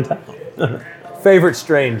moonshine in town. Favorite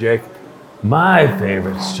strain, Jake? My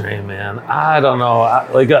favorite strain, man. I don't know.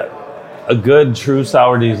 Like a good true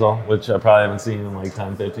sour diesel, which I probably haven't seen in like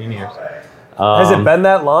 10, 15 years. Has it been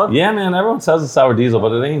that long? Yeah, man. Everyone says it's sour diesel,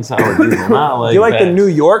 but it ain't sour diesel. Not like Do you like that.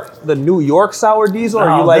 the New York sour diesel, or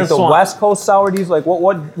No, you like this the one- West Coast sour diesel? Like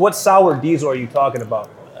what sour diesel are you talking about?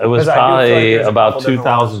 It was 'Cause I do feel like probably there's a about couple different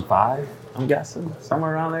ones. 2005, I'm guessing.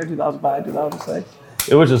 Somewhere around there, 2005, 2006.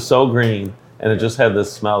 It was just so green, and it just had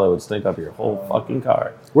this smell that would stink up your whole fucking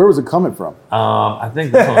car. Where was it coming from? I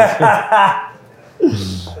think this one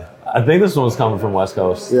was, I think this one was coming from West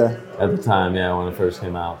Coast Yeah. at the time, yeah, when it first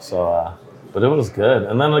came out. So, but it was good.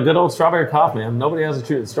 And then a good old strawberry cough, man. Nobody has a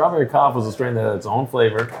true strawberry cough was a strain that had its own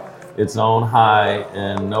flavor, its own high,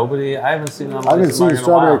 and I haven't seen it on the I haven't Legacy seen Market in a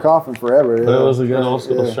strawberry while. coffin forever. But it was a good old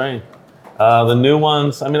school Yeah. strain. The new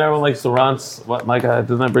ones, I mean, everyone likes the runts. What, Mike,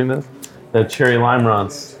 didn't I bring this? The cherry lime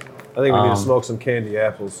runts. I think we need to smoke some candy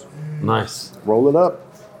apples. Nice. Roll it up.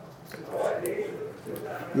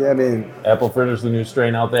 Yeah, I mean, Apple fritter's the new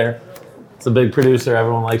strain out there. It's a big producer.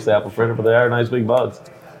 Everyone likes the apple fritter, but they are nice big buds.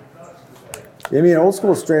 old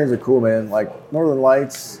school strains are cool, man. Like Northern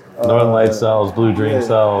Lights. Northern Light sells, Blue Dream yeah.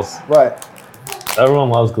 sells. Right. Everyone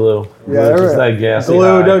loves glue. Yeah, It's just everyone- that gassy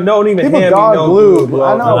Glue, high. don't even People hand me dog no glue, bro.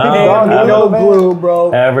 I know, people Hand dog me glue, no man. glue,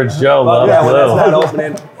 bro. Average Joe Well, loves yeah, when that's not glue.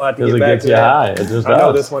 opening, we'll have to Because get it back gets to you that. high. It just I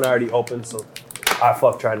know does. this one already opened, so I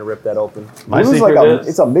fuck trying to rip that open. My Glue's secret like is,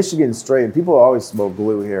 it's a Michigan strain. People always smoke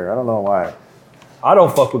glue here. I don't know why. I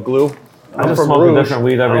don't fuck with glue. I I'm just from smoke a Rouge. different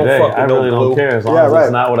weed every I don't day. fuck with I no really don't glue. care. As long Yeah, as right.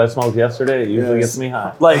 it's not what I smoked yesterday, it usually Yes. gets me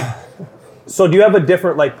high. Like, so do you have a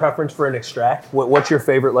different like preference for an extract? What's your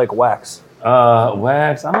favorite like wax?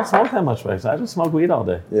 Wax. I don't smoke that much wax. I just smoke weed all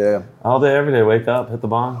day. Yeah. All day, every day. Wake up, hit the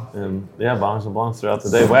bong, and yeah, bongs and blunts throughout the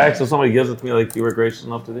day. Wax, if somebody gives it to me like you were gracious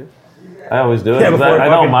enough to do, I always do it. Yeah, 'Cause before it I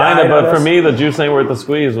don't fucking mind it, died on but for us. me, the juice ain't worth the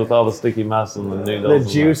squeeze with all the sticky mess and the The noodles. and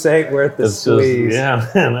juice ain't worth the It's squeeze. just, yeah,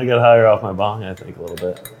 man, I get higher off my bong, I think, a little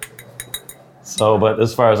bit. So, but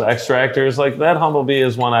as far as extractors, like that Humblebee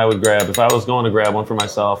is one I would grab. If I was going to grab one for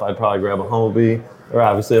myself, I'd probably grab a Humblebee or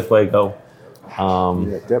obviously a Fuego.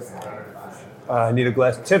 Yeah, dip. I need a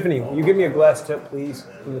glass. Tiffany, will you give me a glass tip, please,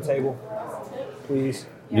 from the table? Please.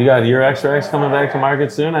 You got your extracts coming back to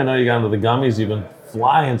market soon? I know you got into the gummies. You've been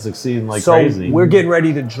flying, succeeding like So crazy. we're getting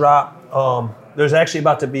ready to drop. There's actually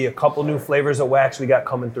about to be a couple new flavors of wax we got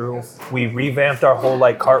coming through. We revamped our whole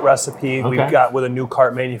like cart recipe. We Okay. got with a new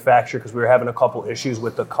cart manufacturer because we were having a couple issues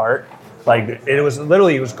with the cart. Like it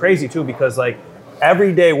was crazy too because like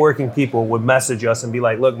everyday working people would message us and be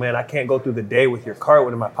like, "Look, man, I can't go through the day with your cart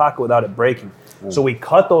in my pocket without it breaking." So we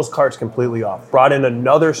cut those carts completely off. Brought in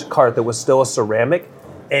another cart that was still a ceramic.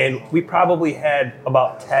 And we probably had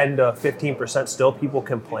about 10 to 15% still people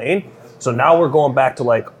complain. So now we're going back to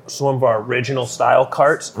like some of our original style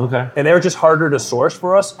carts. Okay. And they're just harder to source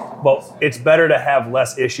for us, but it's better to have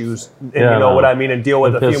less issues, and Yeah, you know no. what I mean, and deal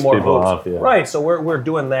with It a few pisses more people hoops. off, yeah. Right, so we're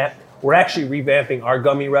doing that. We're actually revamping our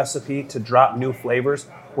gummy recipe to drop new flavors.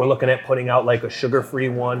 We're looking at putting out like a sugar-free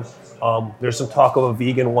one. There's some talk of a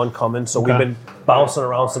vegan one coming, so we've Okay. been bouncing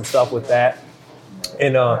around some stuff with that.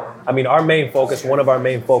 And I mean, one of our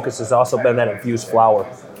main focus has also been that infused flower.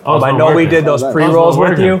 Oh, it's I been know we working. did those How's that? pre-rolls How's it with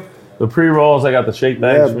working? you. The pre-rolls, I got the shake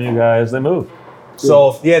bags Yeah. from you guys. They move.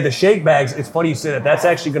 So yeah, the shake bags. It's funny you say that. That's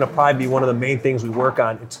actually going to probably be one of the main things we work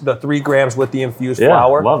on. It's the 3 grams with the infused Yeah,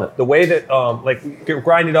 flour. love it. The way that like we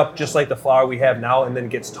grind it up just like the flour we have now, and then it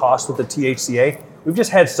gets tossed with the THCA. We've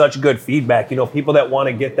just had such good feedback. You know, people that want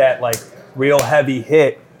to get that like real heavy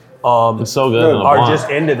hit. It's so good in a Are blunt. just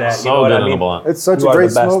into that. So you know what good I in a mean? blunt. It's such You a are great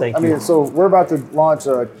the best, smoke. thank I mean, you. so we're about to launch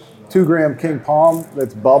a 2 gram King Palm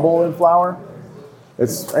that's bubble in flour.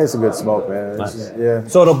 It's a good smoke, man. It's Nice. just, yeah.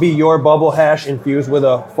 So it'll be your bubble hash infused with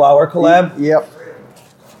a flour collab. Yep.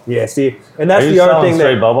 Yeah, see, and that's Are you the other selling thing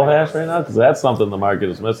straight that bubble hash right now? Because that's something the market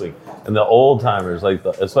is missing. And the old timers, like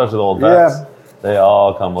especially the old Yeah. vets, they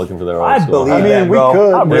all come looking for their old I school. believe I mean, that, we bro.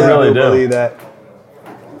 could, I but- They really do do. believe that.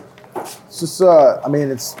 It's just, I mean,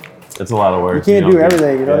 it's It's a lot of work. you can't don't do get-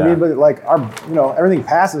 everything, you know what I yeah. mean? But like everything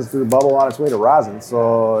passes through the bubble on its way to rosin,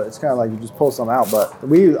 so it's kind of like you just pull some out. But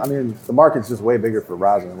the market's just way bigger for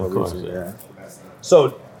rosin than what Of we course, see. yeah. Yeah.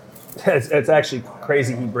 So it's actually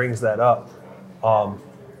crazy he brings that up.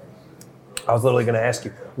 I was literally going to ask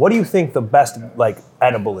you, what do you think the best like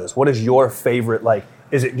edible is? What is your favorite like?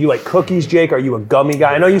 Do you like cookies, Jake? Are you a gummy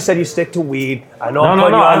guy? I know you said you stick to weed. I know I'm No,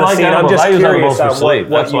 putting you I on the like scene. I'm edibles. just I use curious edibles for on sleep.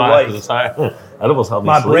 what That's you why. like. 'Cause it's edibles help me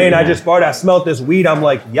My sleep. brain, I man. just farted. I smelled this weed. I'm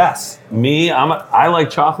like, yes. Me, I like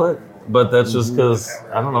chocolate, but that's just because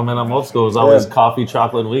I don't know, man. I'm old school. It's always Yeah. coffee,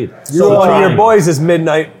 chocolate, and weed. So one of trying. your boys is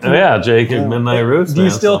Midnight. Oh, yeah, Jake and Midnight Roots. Do you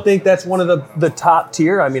man, still so- think that's one of the top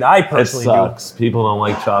tier? I mean, I It personally sucks. People don't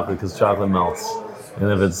like chocolate because chocolate melts. And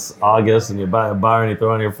if it's August and you buy a bar and you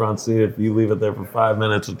throw it on your front seat, if you leave it there for 5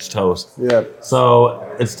 minutes, it's toast. Yeah. So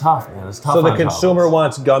it's tough, man. It's tough. do. So the on consumer chocolates.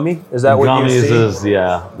 wants gummy. Is that what you Gummies see? is the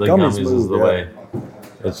Gummies gummies is move, the yeah. way.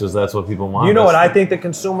 It's just that's what people want. You know what I That's- think the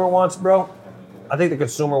consumer wants, bro? I think the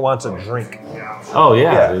consumer wants a drink. Oh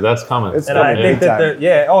yeah, Yeah. dude, that's coming. It's And I coming think big that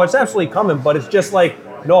time. it's absolutely coming, but it's just like,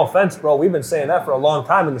 no offense, bro. We've been saying that for a long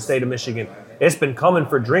time in the state of Michigan. It's been coming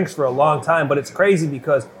for drinks for a long time, but it's crazy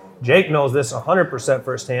because Jake knows this 100%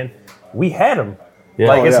 firsthand. We had them. Yeah.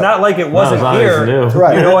 Like, Oh, it's yeah. not like it wasn't it's not here. new.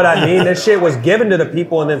 Right. You know what I mean? This shit was given to the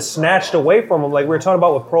people and then snatched away from them. Like we were talking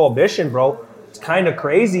about with Prohibition, bro. It's kind of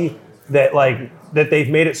crazy that that they've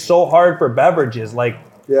made it so hard for beverages. Like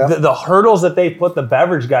Yeah. the hurdles that they put the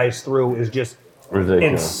beverage guys through is just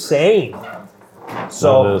Ridiculous. insane. No,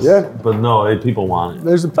 So, it is. Yeah. But no, people want it.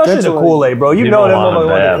 There's a especially the potential. Kool-Aid, bro. You People know that want it motherfucker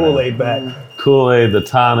want bad, the Kool-Aid back. Kool-Aid, the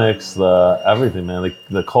tonics, the everything, man.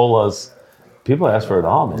 The colas. People ask for it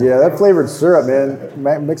all, man. Yeah, that flavored syrup,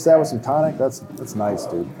 man. Mix that with some tonic. That's nice,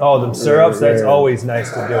 dude. Oh, them syrups, that's yeah. always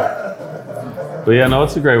nice to do. But yeah, no,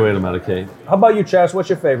 it's a great way to medicate. How about you, Chas? What's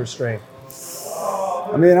your favorite strain?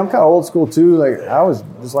 I mean, I'm kind of old school too. Like, I always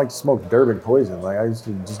just like to smoke Durban Poison. Like, I used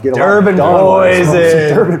to just get a lot Durban done when I smoked some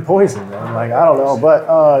Poison. Durban Poison, man. Like, I don't know,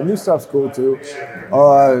 but new stuff's cool too.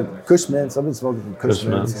 Kush Mints. I've been smoking some Kush Kush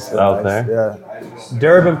Mints. Mints It's out nice. there. Yeah.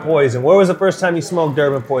 Durban Poison. Where was the first time you smoked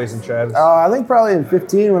Durban Poison, Travis? I think probably in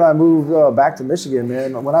 15 when I moved back to Michigan,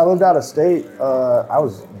 man. When I lived out of state, I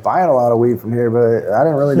was buying a lot of weed from here, but I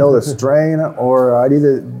didn't really know the strain, or I'd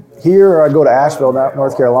either here or I'd go to Asheville,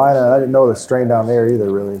 North Carolina, and I didn't know the strain down there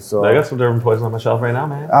either, really. So I got some Durban Poison on my shelf right now,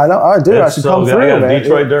 man. I know, I do. I It's should so come good. through, I got man.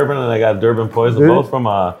 Detroit Durban and I got Durban Poison, Dude. both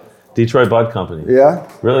from Detroit Bud Company. Yeah.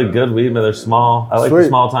 Really good weed, but they're small. I like the Sweet.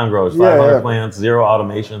 small time growers. Yeah, 500 yeah. plants, zero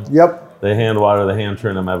automation. Yep. They hand water, they hand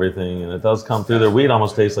trim them, everything, and it does come through. Their weed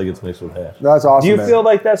almost tastes like it's mixed with hash. That's awesome. Do you man. feel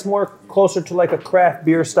like that's more closer to like a craft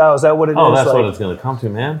beer style? Is that what it is? Oh, that's like, what it's going to come to,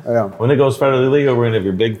 man. Yeah. When it goes federally legal, we're going to have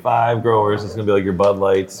your big 5 growers. It's going to be like your Bud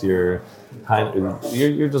Lights, your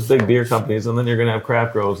you're just big beer companies, and then you're going to have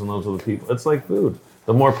craft growers, and those are the people. It's like food.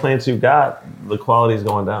 The more plants you've got, the quality's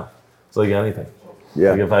going down. It's like anything.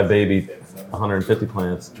 Yeah. Like if I baby 150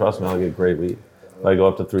 plants, trust me, I'll get great weed. If I go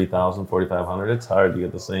up to 3,000, 4,500, it's hard to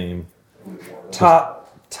get the same. top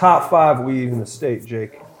 5 weed in the state,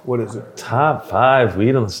 Jake. What is it? Top 5 weed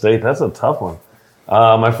in the state. That's a tough one.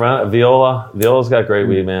 My friend Viola. Viola's got great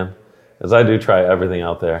weed, man. As I do try everything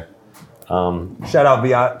out there. Shout out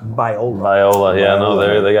Viola. Viola, yeah, no,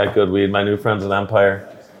 Viola. they got good weed. My new friends at Empire,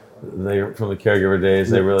 they from the caregiver days,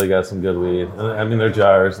 they really got some good weed. And, I mean, they're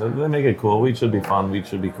jars. They make it cool. Weed should be fun. Weed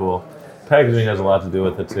should be cool. Packaging has a lot to do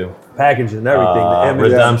with it too. Packaging and everything. The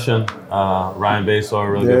image. Redemption. Ryan Basor, a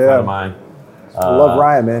really good Yeah. friend of mine. I love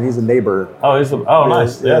Ryan, man. He's a neighbor. Oh,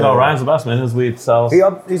 nice. Yeah, yeah. no, Ryan's the best, man. His weed sells.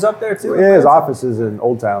 He's up there too. Yeah, his office is in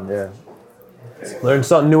Old Town. Yeah. Learn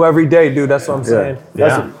something new every day, dude. That's what I'm saying.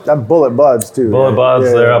 Yeah. That Bullet Buds too. Bullet man. Buds,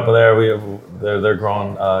 Yeah, they're yeah. up there. They're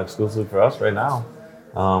growing exclusively for us right now.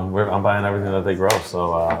 I'm buying everything that they grow.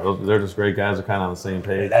 So they're just great guys. They're kind of on the same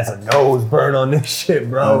page. That's a nose burn on this shit,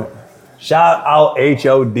 bro. Shout out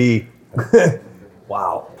HOD.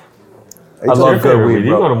 Wow. I What's love your favorite good weed, weed?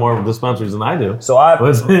 You bro. go to more dispensaries than I do. So I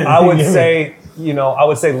would say, I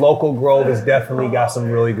would say Local Grove has definitely got some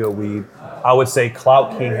really good weed. I would say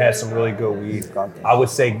Clout King has some really good weed. I would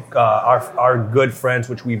say our good friends,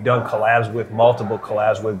 which we've done collabs with, multiple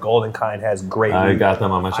collabs with, Golden Kind has great I weed. got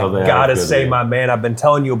them on my show. I gotta say, my man, I've been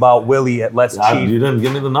telling you about Willie at Let's Cheat. You didn't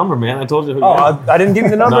give me the number, man. I told you. I didn't give you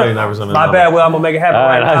the number? No, you never sent me the My number. bad, Will. I'm going to make it happen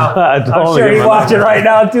right now. I I'm totally sure give he's him watching the right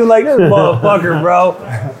now, too, like, this motherfucker,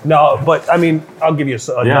 bro. No, but, I mean, I'll give you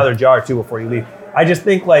another jar, too, before you leave. I just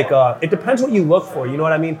think, like, it depends what you look for. You know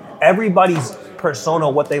what I mean? Everybody's persona,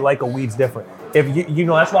 what they like of weed's different. If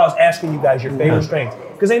that's why I was asking you guys your favorite strains.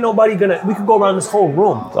 Because ain't nobody we could go around this whole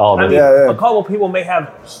room. All I of mean, it. a couple people may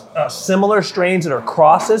have similar strains that are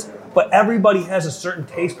crosses, but everybody has a certain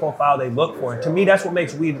taste profile they look for. And to me, that's what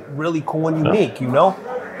makes weed really cool and unique,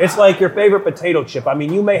 It's like your favorite potato chip. I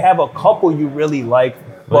mean, you may have a couple you really like,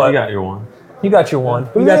 but you got your one. You got your one.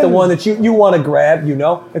 You got the one that you want to grab,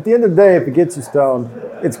 At the end of the day, if it gets you stoned,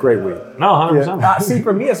 it's great weed. No, 100%. See,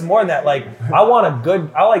 for me, it's more than that. Like, I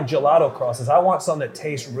like gelato crosses. I want something that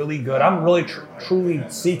tastes really good. I'm really truly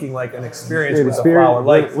seeking like an experience with the flower.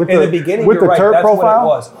 Like in the beginning, with you're the right. terp That's profile?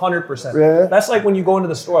 what it was. 100%. Yeah. That's like when you go into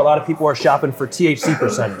the store. A lot of people are shopping for THC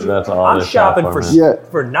percentage. That's all I'm they shop shopping for, for man. Yeah.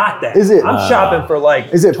 for not that. Is it- I'm shopping for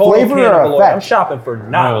like is it total flavor or cannabinoid. effect? I'm shopping for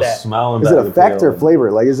not that. Smell and Is it better effect feel. or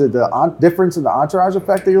flavor? Like, is it the difference in the entourage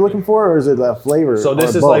effect that you're looking for, or is it the flavor? So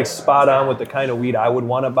this or is both? like spot on with the kind of weed I would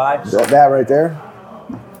want to buy. that right there.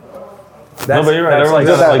 That's, but you're right. That's Everyone's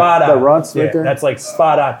like got, like, spot on. the runts right there? That's like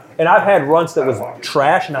spot on. And I've had runts that was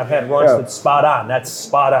trash, and I've had runts Yeah. that's spot on. That's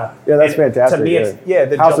spot on. Yeah, that's And fantastic, To me, it's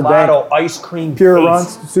the House of gelato ice cream Pure taste.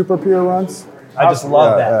 runs, super pure runs. I just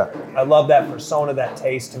love Yeah, that. I love that persona, that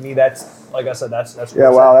taste. To me, that's like I said. That's Yeah,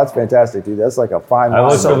 wow, that's fantastic, dude. That's like a fine I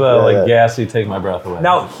line. look for the Yeah. gassy, take my breath away.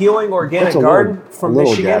 Now, Healing Organic That's a Garden little- from a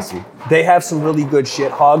little Michigan, gassy. they have some really good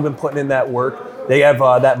shit. Hog been putting in that work. They have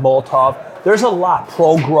that Molotov. There's a lot.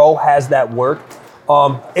 Pro Grow has that work.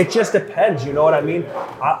 It just depends, you know what I mean?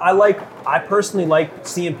 I personally like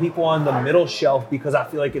seeing people on the middle shelf because I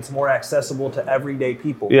feel like it's more accessible to everyday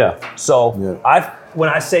people. Yeah. So Yeah. when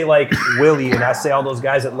I say like Willie and I say all those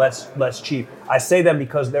guys at Let's Cheap, I say them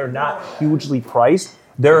because they're not hugely priced.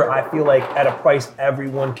 They're, I feel like, at a price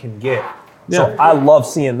everyone can get. So Yeah. I love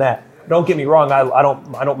seeing that. Don't get me wrong, I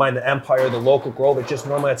don't mind the Empire, the Local Grove. It's just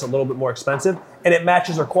normally it's a little bit more expensive and it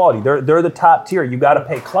matches their quality. They're the top tier. You got to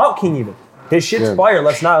pay. Clout King even. His shit's Yeah. fire.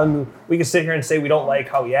 We can sit here and say we don't like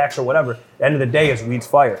how he acts or whatever. At the end of the day, his weed's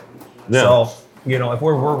fire. Yeah. So, if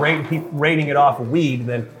we're rating it off of weed,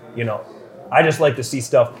 then, I just like to see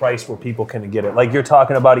stuff priced where people can get it. Like you're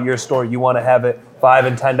talking about at your store, you want to have it $5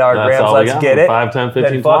 and $10 That's grams, all we let's got. get it. 5, 10, 15,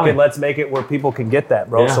 then fuck 20. it, let's make it where people can get that,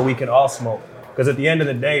 bro, Yeah. so we can all smoke. Because at the end of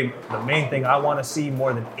the day, the main thing I want to see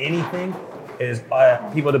more than anything is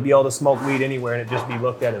people to be able to smoke weed anywhere and it just be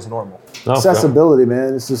looked at as normal. No, Accessibility,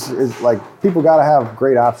 man. It's like people got to have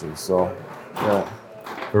great options. So, yeah.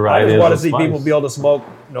 I variety just want to of see spice. people be able to smoke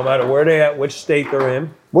no matter where they at, which state they're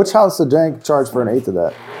in. Which House of Dank charge for an eighth of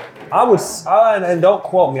that? I would, and don't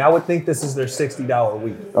quote me, I would think this is their $60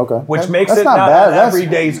 weed. Okay. Which That- makes that's it not not bad.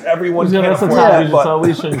 That's- everyone Yeah, can that's a afford top it, region, but so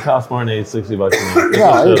we shouldn't cost more than $60 a month.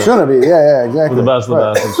 No, it shouldn't be. Yeah, exactly. We're the best of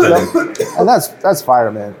the best and Yep. And that's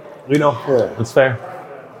fire, man. Yeah. It's fair.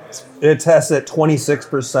 it tests at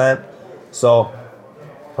 26%. So,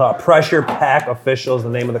 Pressure Pack Official is the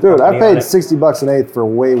name of the Dude, company. I paid on it. $60 an eighth for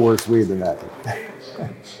way worse weed than that.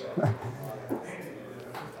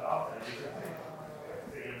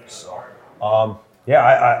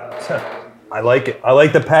 I like it. I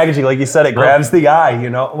like the packaging. Like you said, it grabs the eye.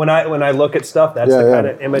 When I look at stuff, that's Yeah, the yeah. kind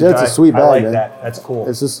of image Yeah, it's a sweet I bag, like man. that. That's cool.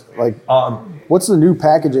 It's just like, what's the new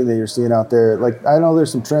packaging that you're seeing out there? Like, I know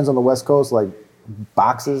there's some trends on the West Coast, like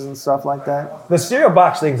boxes and stuff like that. The cereal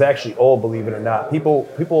box thing's actually old, believe it or not. People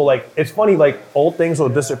like, it's funny, like old things will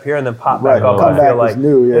disappear and then pop back Right, up. come I back feel as like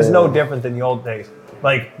new, yeah, it's no yeah. different than the old days.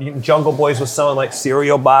 Like Jungle Boys was selling like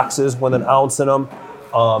cereal boxes with an ounce in them.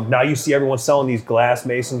 Now you see everyone selling these glass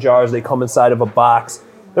mason jars. They come inside of a box.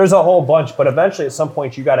 There's a whole bunch, but eventually at some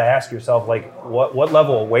point you got to ask yourself, like, what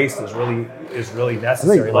level of waste is really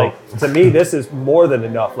necessary? Like to me, this is more than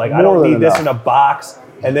enough. Like I More don't than need this enough. in a box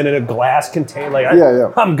and then in a glass container. Like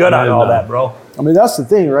Yeah. I'm good on all that, bro. I mean, that's the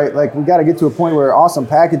thing, right? Like, we got to get to a point where awesome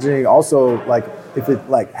packaging also, like, if it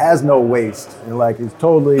like has no waste and like it's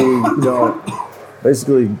totally,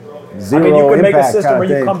 basically I zero mean, you could make a impact system kind where of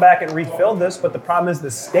you thing. come back and refill this, but the problem is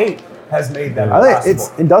the state has made that I think possible.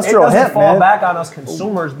 it's industrial it doesn't hemp, fall man. back on us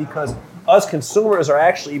consumers because us consumers are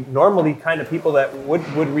actually normally kind of people that would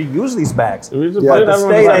reuse these bags. We just Yeah, put it The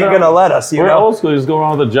everyone's state like, ain't gonna let us, you We're know. old school. You just go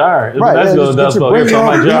around with a jar. It's Right, nice yeah, to go to just get Dust your Bowl. Here's bring your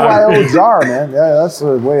my own jar. BYO jar, man. Yeah, that's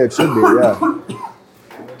the way it should be. Yeah.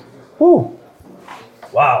 Whew.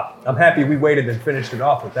 Wow, I'm happy we waited and finished it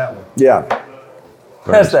off with that one. Yeah.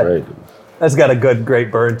 That's that. Great. That's got a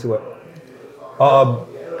great burn to it.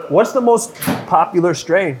 What's the most popular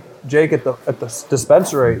strain, Jake, at the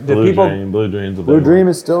dispensary? Did Blue people? Dream. Blue Dream's a big Blue one. Dream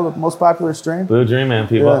is still the most popular strain. Blue Dream, man.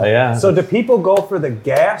 People, yeah. So do people go for the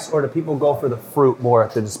gas or do people go for the fruit more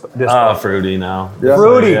at the dispensary? Fruity now. Yeah.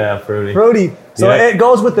 Fruity. Yeah, fruity. Fruity. So Yeah. it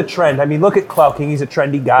goes with the trend. I mean, look at Cloud King. He's a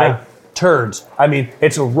trendy guy. Yeah. Turds. I mean,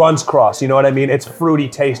 it's a runs cross. You know what I mean? It's fruity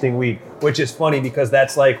tasting weed, which is funny because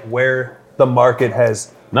that's like where the market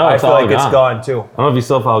has. No, I it's feel all like it's gone. gone too. I don't know if you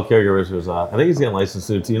still follow Caregivers. I think he's getting licensed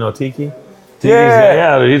soon. Do you know Tiki? Tiki's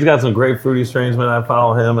Yeah. yeah, he's got some great fruity strains, man. I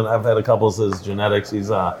follow him, and I've had a couple of his genetics. He's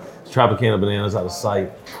Tropicana Bananas out of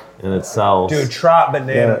sight, and it sells. Dude, Trop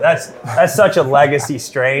Banana. Yeah. That's such a legacy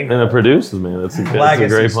strain. And it produces, man. It's a Legacy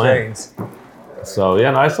great plant. strains. So,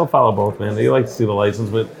 yeah, no, I still follow both, man. You like to see the license,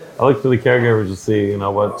 but I look for the caregivers to see,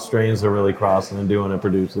 what strains they're really crossing and doing and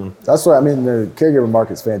producing. That's what I mean. The caregiver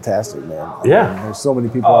market's fantastic, man. I Yeah. mean, there's so many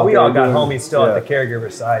people. Oh, out we there all got doing- homies still yeah. at the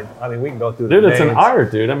caregiver side. I mean, we can go through Dude, the it's an names.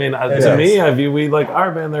 art, dude. I mean, to is. me, I view we like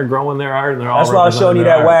art, man. They're growing their art, and they're all That's why I was showing you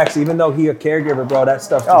representing that their art. wax. Even though he a caregiver, bro, that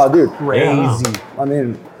stuff Oh, is dude. crazy. I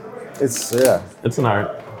mean, it's yeah. It's an art.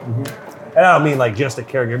 And I don't mean like just a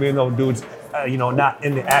caregiver, even though dude's, not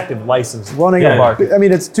in the active license Running Yeah. a market. I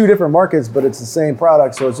mean, it's two different markets, but it's the same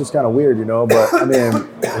product, so it's just kind of weird, But I mean,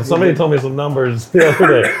 And somebody told me some numbers the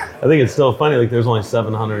other day. I think it's still funny. Like, there's only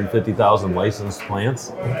 750,000 licensed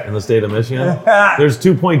plants in the state of Michigan. There's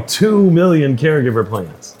 2.2 million caregiver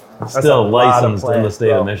plants still a lot of licensed in the plants, state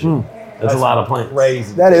bro. of Michigan. That's a lot of plants,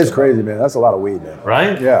 Crazy. that is crazy, man. That's a lot of weed, man.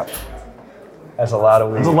 right? Yeah. That's a lot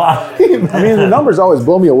of weed. It's a lot. I mean, the numbers always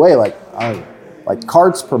blow me away. Like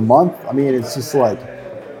carts per month. I mean, it's just like,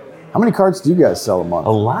 how many carts do you guys sell a month? A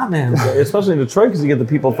lot, man. Especially in Detroit, because you get the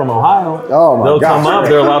people from Ohio. Oh, my They'll gosh. come up.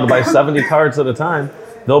 They're allowed to buy 70 carts at a time.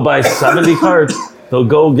 They'll buy 70 carts. They'll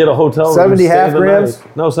go get a hotel room. 70 stay half the grams?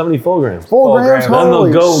 night. No, 70 full grams. Full grams. grams. Then they'll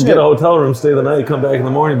Holy go shit. get a hotel room, stay the night, come back in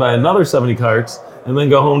the morning, buy another 70 carts, and then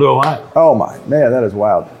go home to Ohio. Oh my man, that is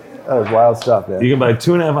wild. That is wild stuff, man. You can buy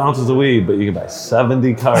 2.5 ounces of weed, but you can buy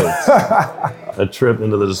 70 carts a trip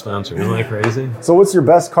into the dispensary. Isn't that crazy? So, what's your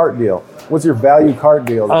best cart deal? What's your value cart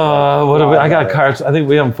deal? What do we, I got carts. I think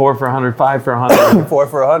we have them 4 for 100, 5 for 100. 4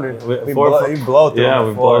 for 100. We Four blow, for- you blow through Yeah, them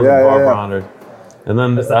we before. blow Yeah, 4 yeah, for yeah. 100. And then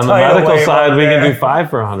on the tidal medical wave side, over we can there. do 5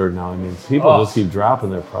 for 100 now. I mean, people Oh. just keep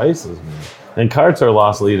dropping their prices, man. And carts are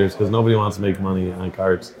lost leaders because nobody wants to make money on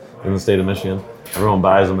carts in the state of Michigan. Everyone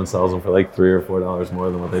buys them and sells them for like $3 or $4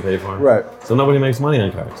 more than what they pay for them. Right. So nobody makes money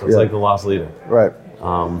on carts. So it's Yeah. like the lost leader. Right.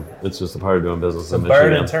 It's just a part of doing business The in burn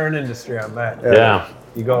Michigan. and turn industry on that. Yeah.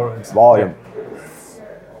 You go Volume.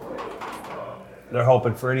 They're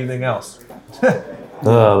hoping for anything else.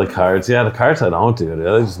 The carts. Yeah, the carts I don't do. They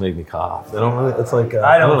just make me cough. They don't really, it's like,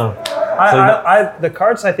 I I don't don't- know. The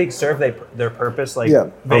carts I think serve their purpose, like Yeah.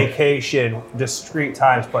 vacation, discrete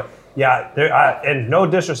times. But yeah, and no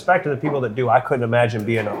disrespect to the people that do. I couldn't imagine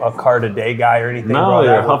being a cart a day guy or anything. No, bro.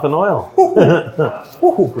 you're That huffing oil.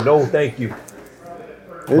 would- no, thank you.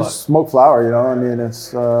 It's smoked flower, I mean,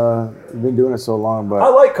 it's you've been doing it so long, but I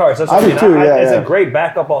like carts. That's what I I do mean. too, yeah, It's yeah. a great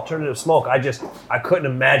backup alternative smoke. I couldn't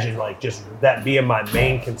imagine like just that being my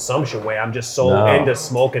main consumption way. I'm just so No. into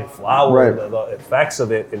smoking flower, Right. and the effects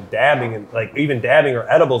of it, and dabbing, and like even dabbing or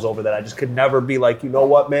edibles over that. I just could never be like, you know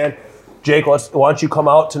what, man, Jake, why don't you come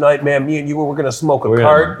out tonight, man? Me and you, we're gonna smoke a We're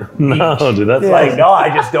cart. gonna- no, dude, that's Like, no, I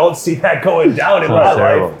just don't see that going down in my that's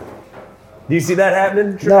terrible. life. Do you see that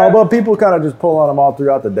happening? no, Trav? but people kind of just pull on them all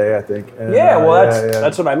throughout the day, I think. And, yeah, well, yeah.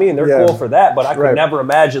 that's what I mean. They're Yeah. cool for that, but I could Right. never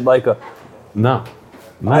imagine like a. No.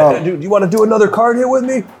 Do you want to do another card hit with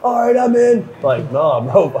me? All right, I'm in. Like, no,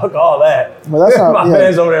 bro, fuck all that. Well, that's not- My yeah.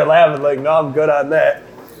 man's over there laughing like, no, I'm good on that.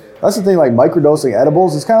 That's the thing, like microdosing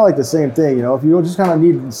edibles, it's kind of like the same thing, If you just kind of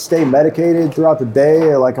need to stay medicated throughout the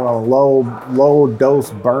day, like on a low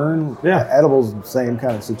dose burn, Yeah. edibles, same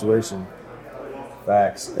kind of situation.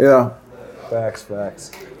 Facts, Yeah.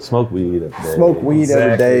 facts. Smoke weed every day. Smoke weed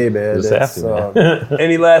every Exactly. day, man. Just That's, have to, man.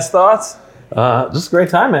 Any last thoughts? Just a great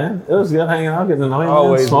time, man. It was good hanging out, getting to know you, man.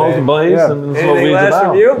 Always, Smoke man. and blaze, Yeah. and that's what Anything weed's last about.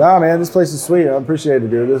 from you? Nah, man, this place is sweet. I appreciate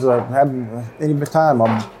it, dude. This is any time.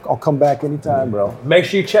 I'll come back anytime, bro. Make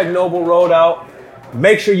sure you check Noble Road out.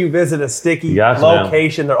 make sure you visit a Sticky Gotcha, man.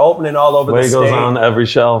 location. They're opening all over the Fuego's state. on every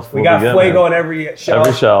shelf. We got Fuego on every shelf.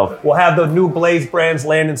 Every shelf. We'll have the new Blaze brands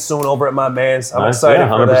landing soon over at my man's. I'm Nice. excited Yeah,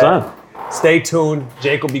 for 100%. that. Stay tuned.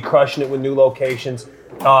 Jake will be crushing it with new locations.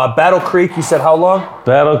 Battle Creek, you said how long?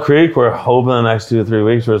 Battle Creek, we're hoping the next 2 to 3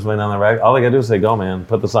 weeks we're just waiting on the rack. All they gotta do is say go, man.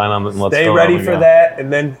 Put the sign on it and let's Stay go. ready There we for go. that.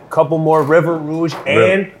 And then a couple more River Rouge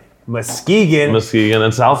and Muskegon. Muskegon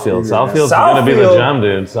and Southfield. Southfield's gonna be the Southfield. gem,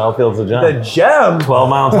 dude. Southfield's the gem. The gem.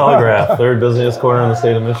 12-mile telegraph, third busiest corner in the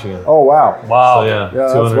state of Michigan. Oh wow. Wow. So yeah,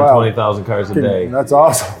 that's 220,000 cars a day. That's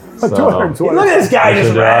awesome. 220. Look at this guy just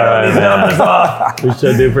should do rattling all these right, numbers off. We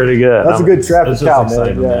should do pretty good. That's a good traffic It's just count, man.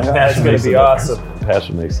 exciting, Yeah. man. That's gonna Makes be a difference. awesome.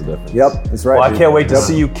 Passion makes a difference. Yep, that's right. Well, I dude. can't wait to Yep.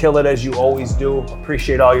 see you kill it as you always do.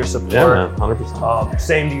 Appreciate all your support. Yeah, man, 100%.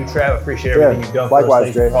 Same to you, Trav. Appreciate everything Yeah, you've done likewise, for us.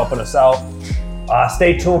 Thanks Jay. for helping us out.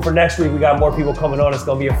 Stay tuned for next week. We got more people coming on. It's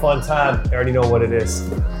going to be a fun time. I already know what it is.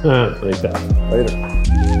 Thank God.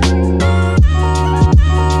 Later.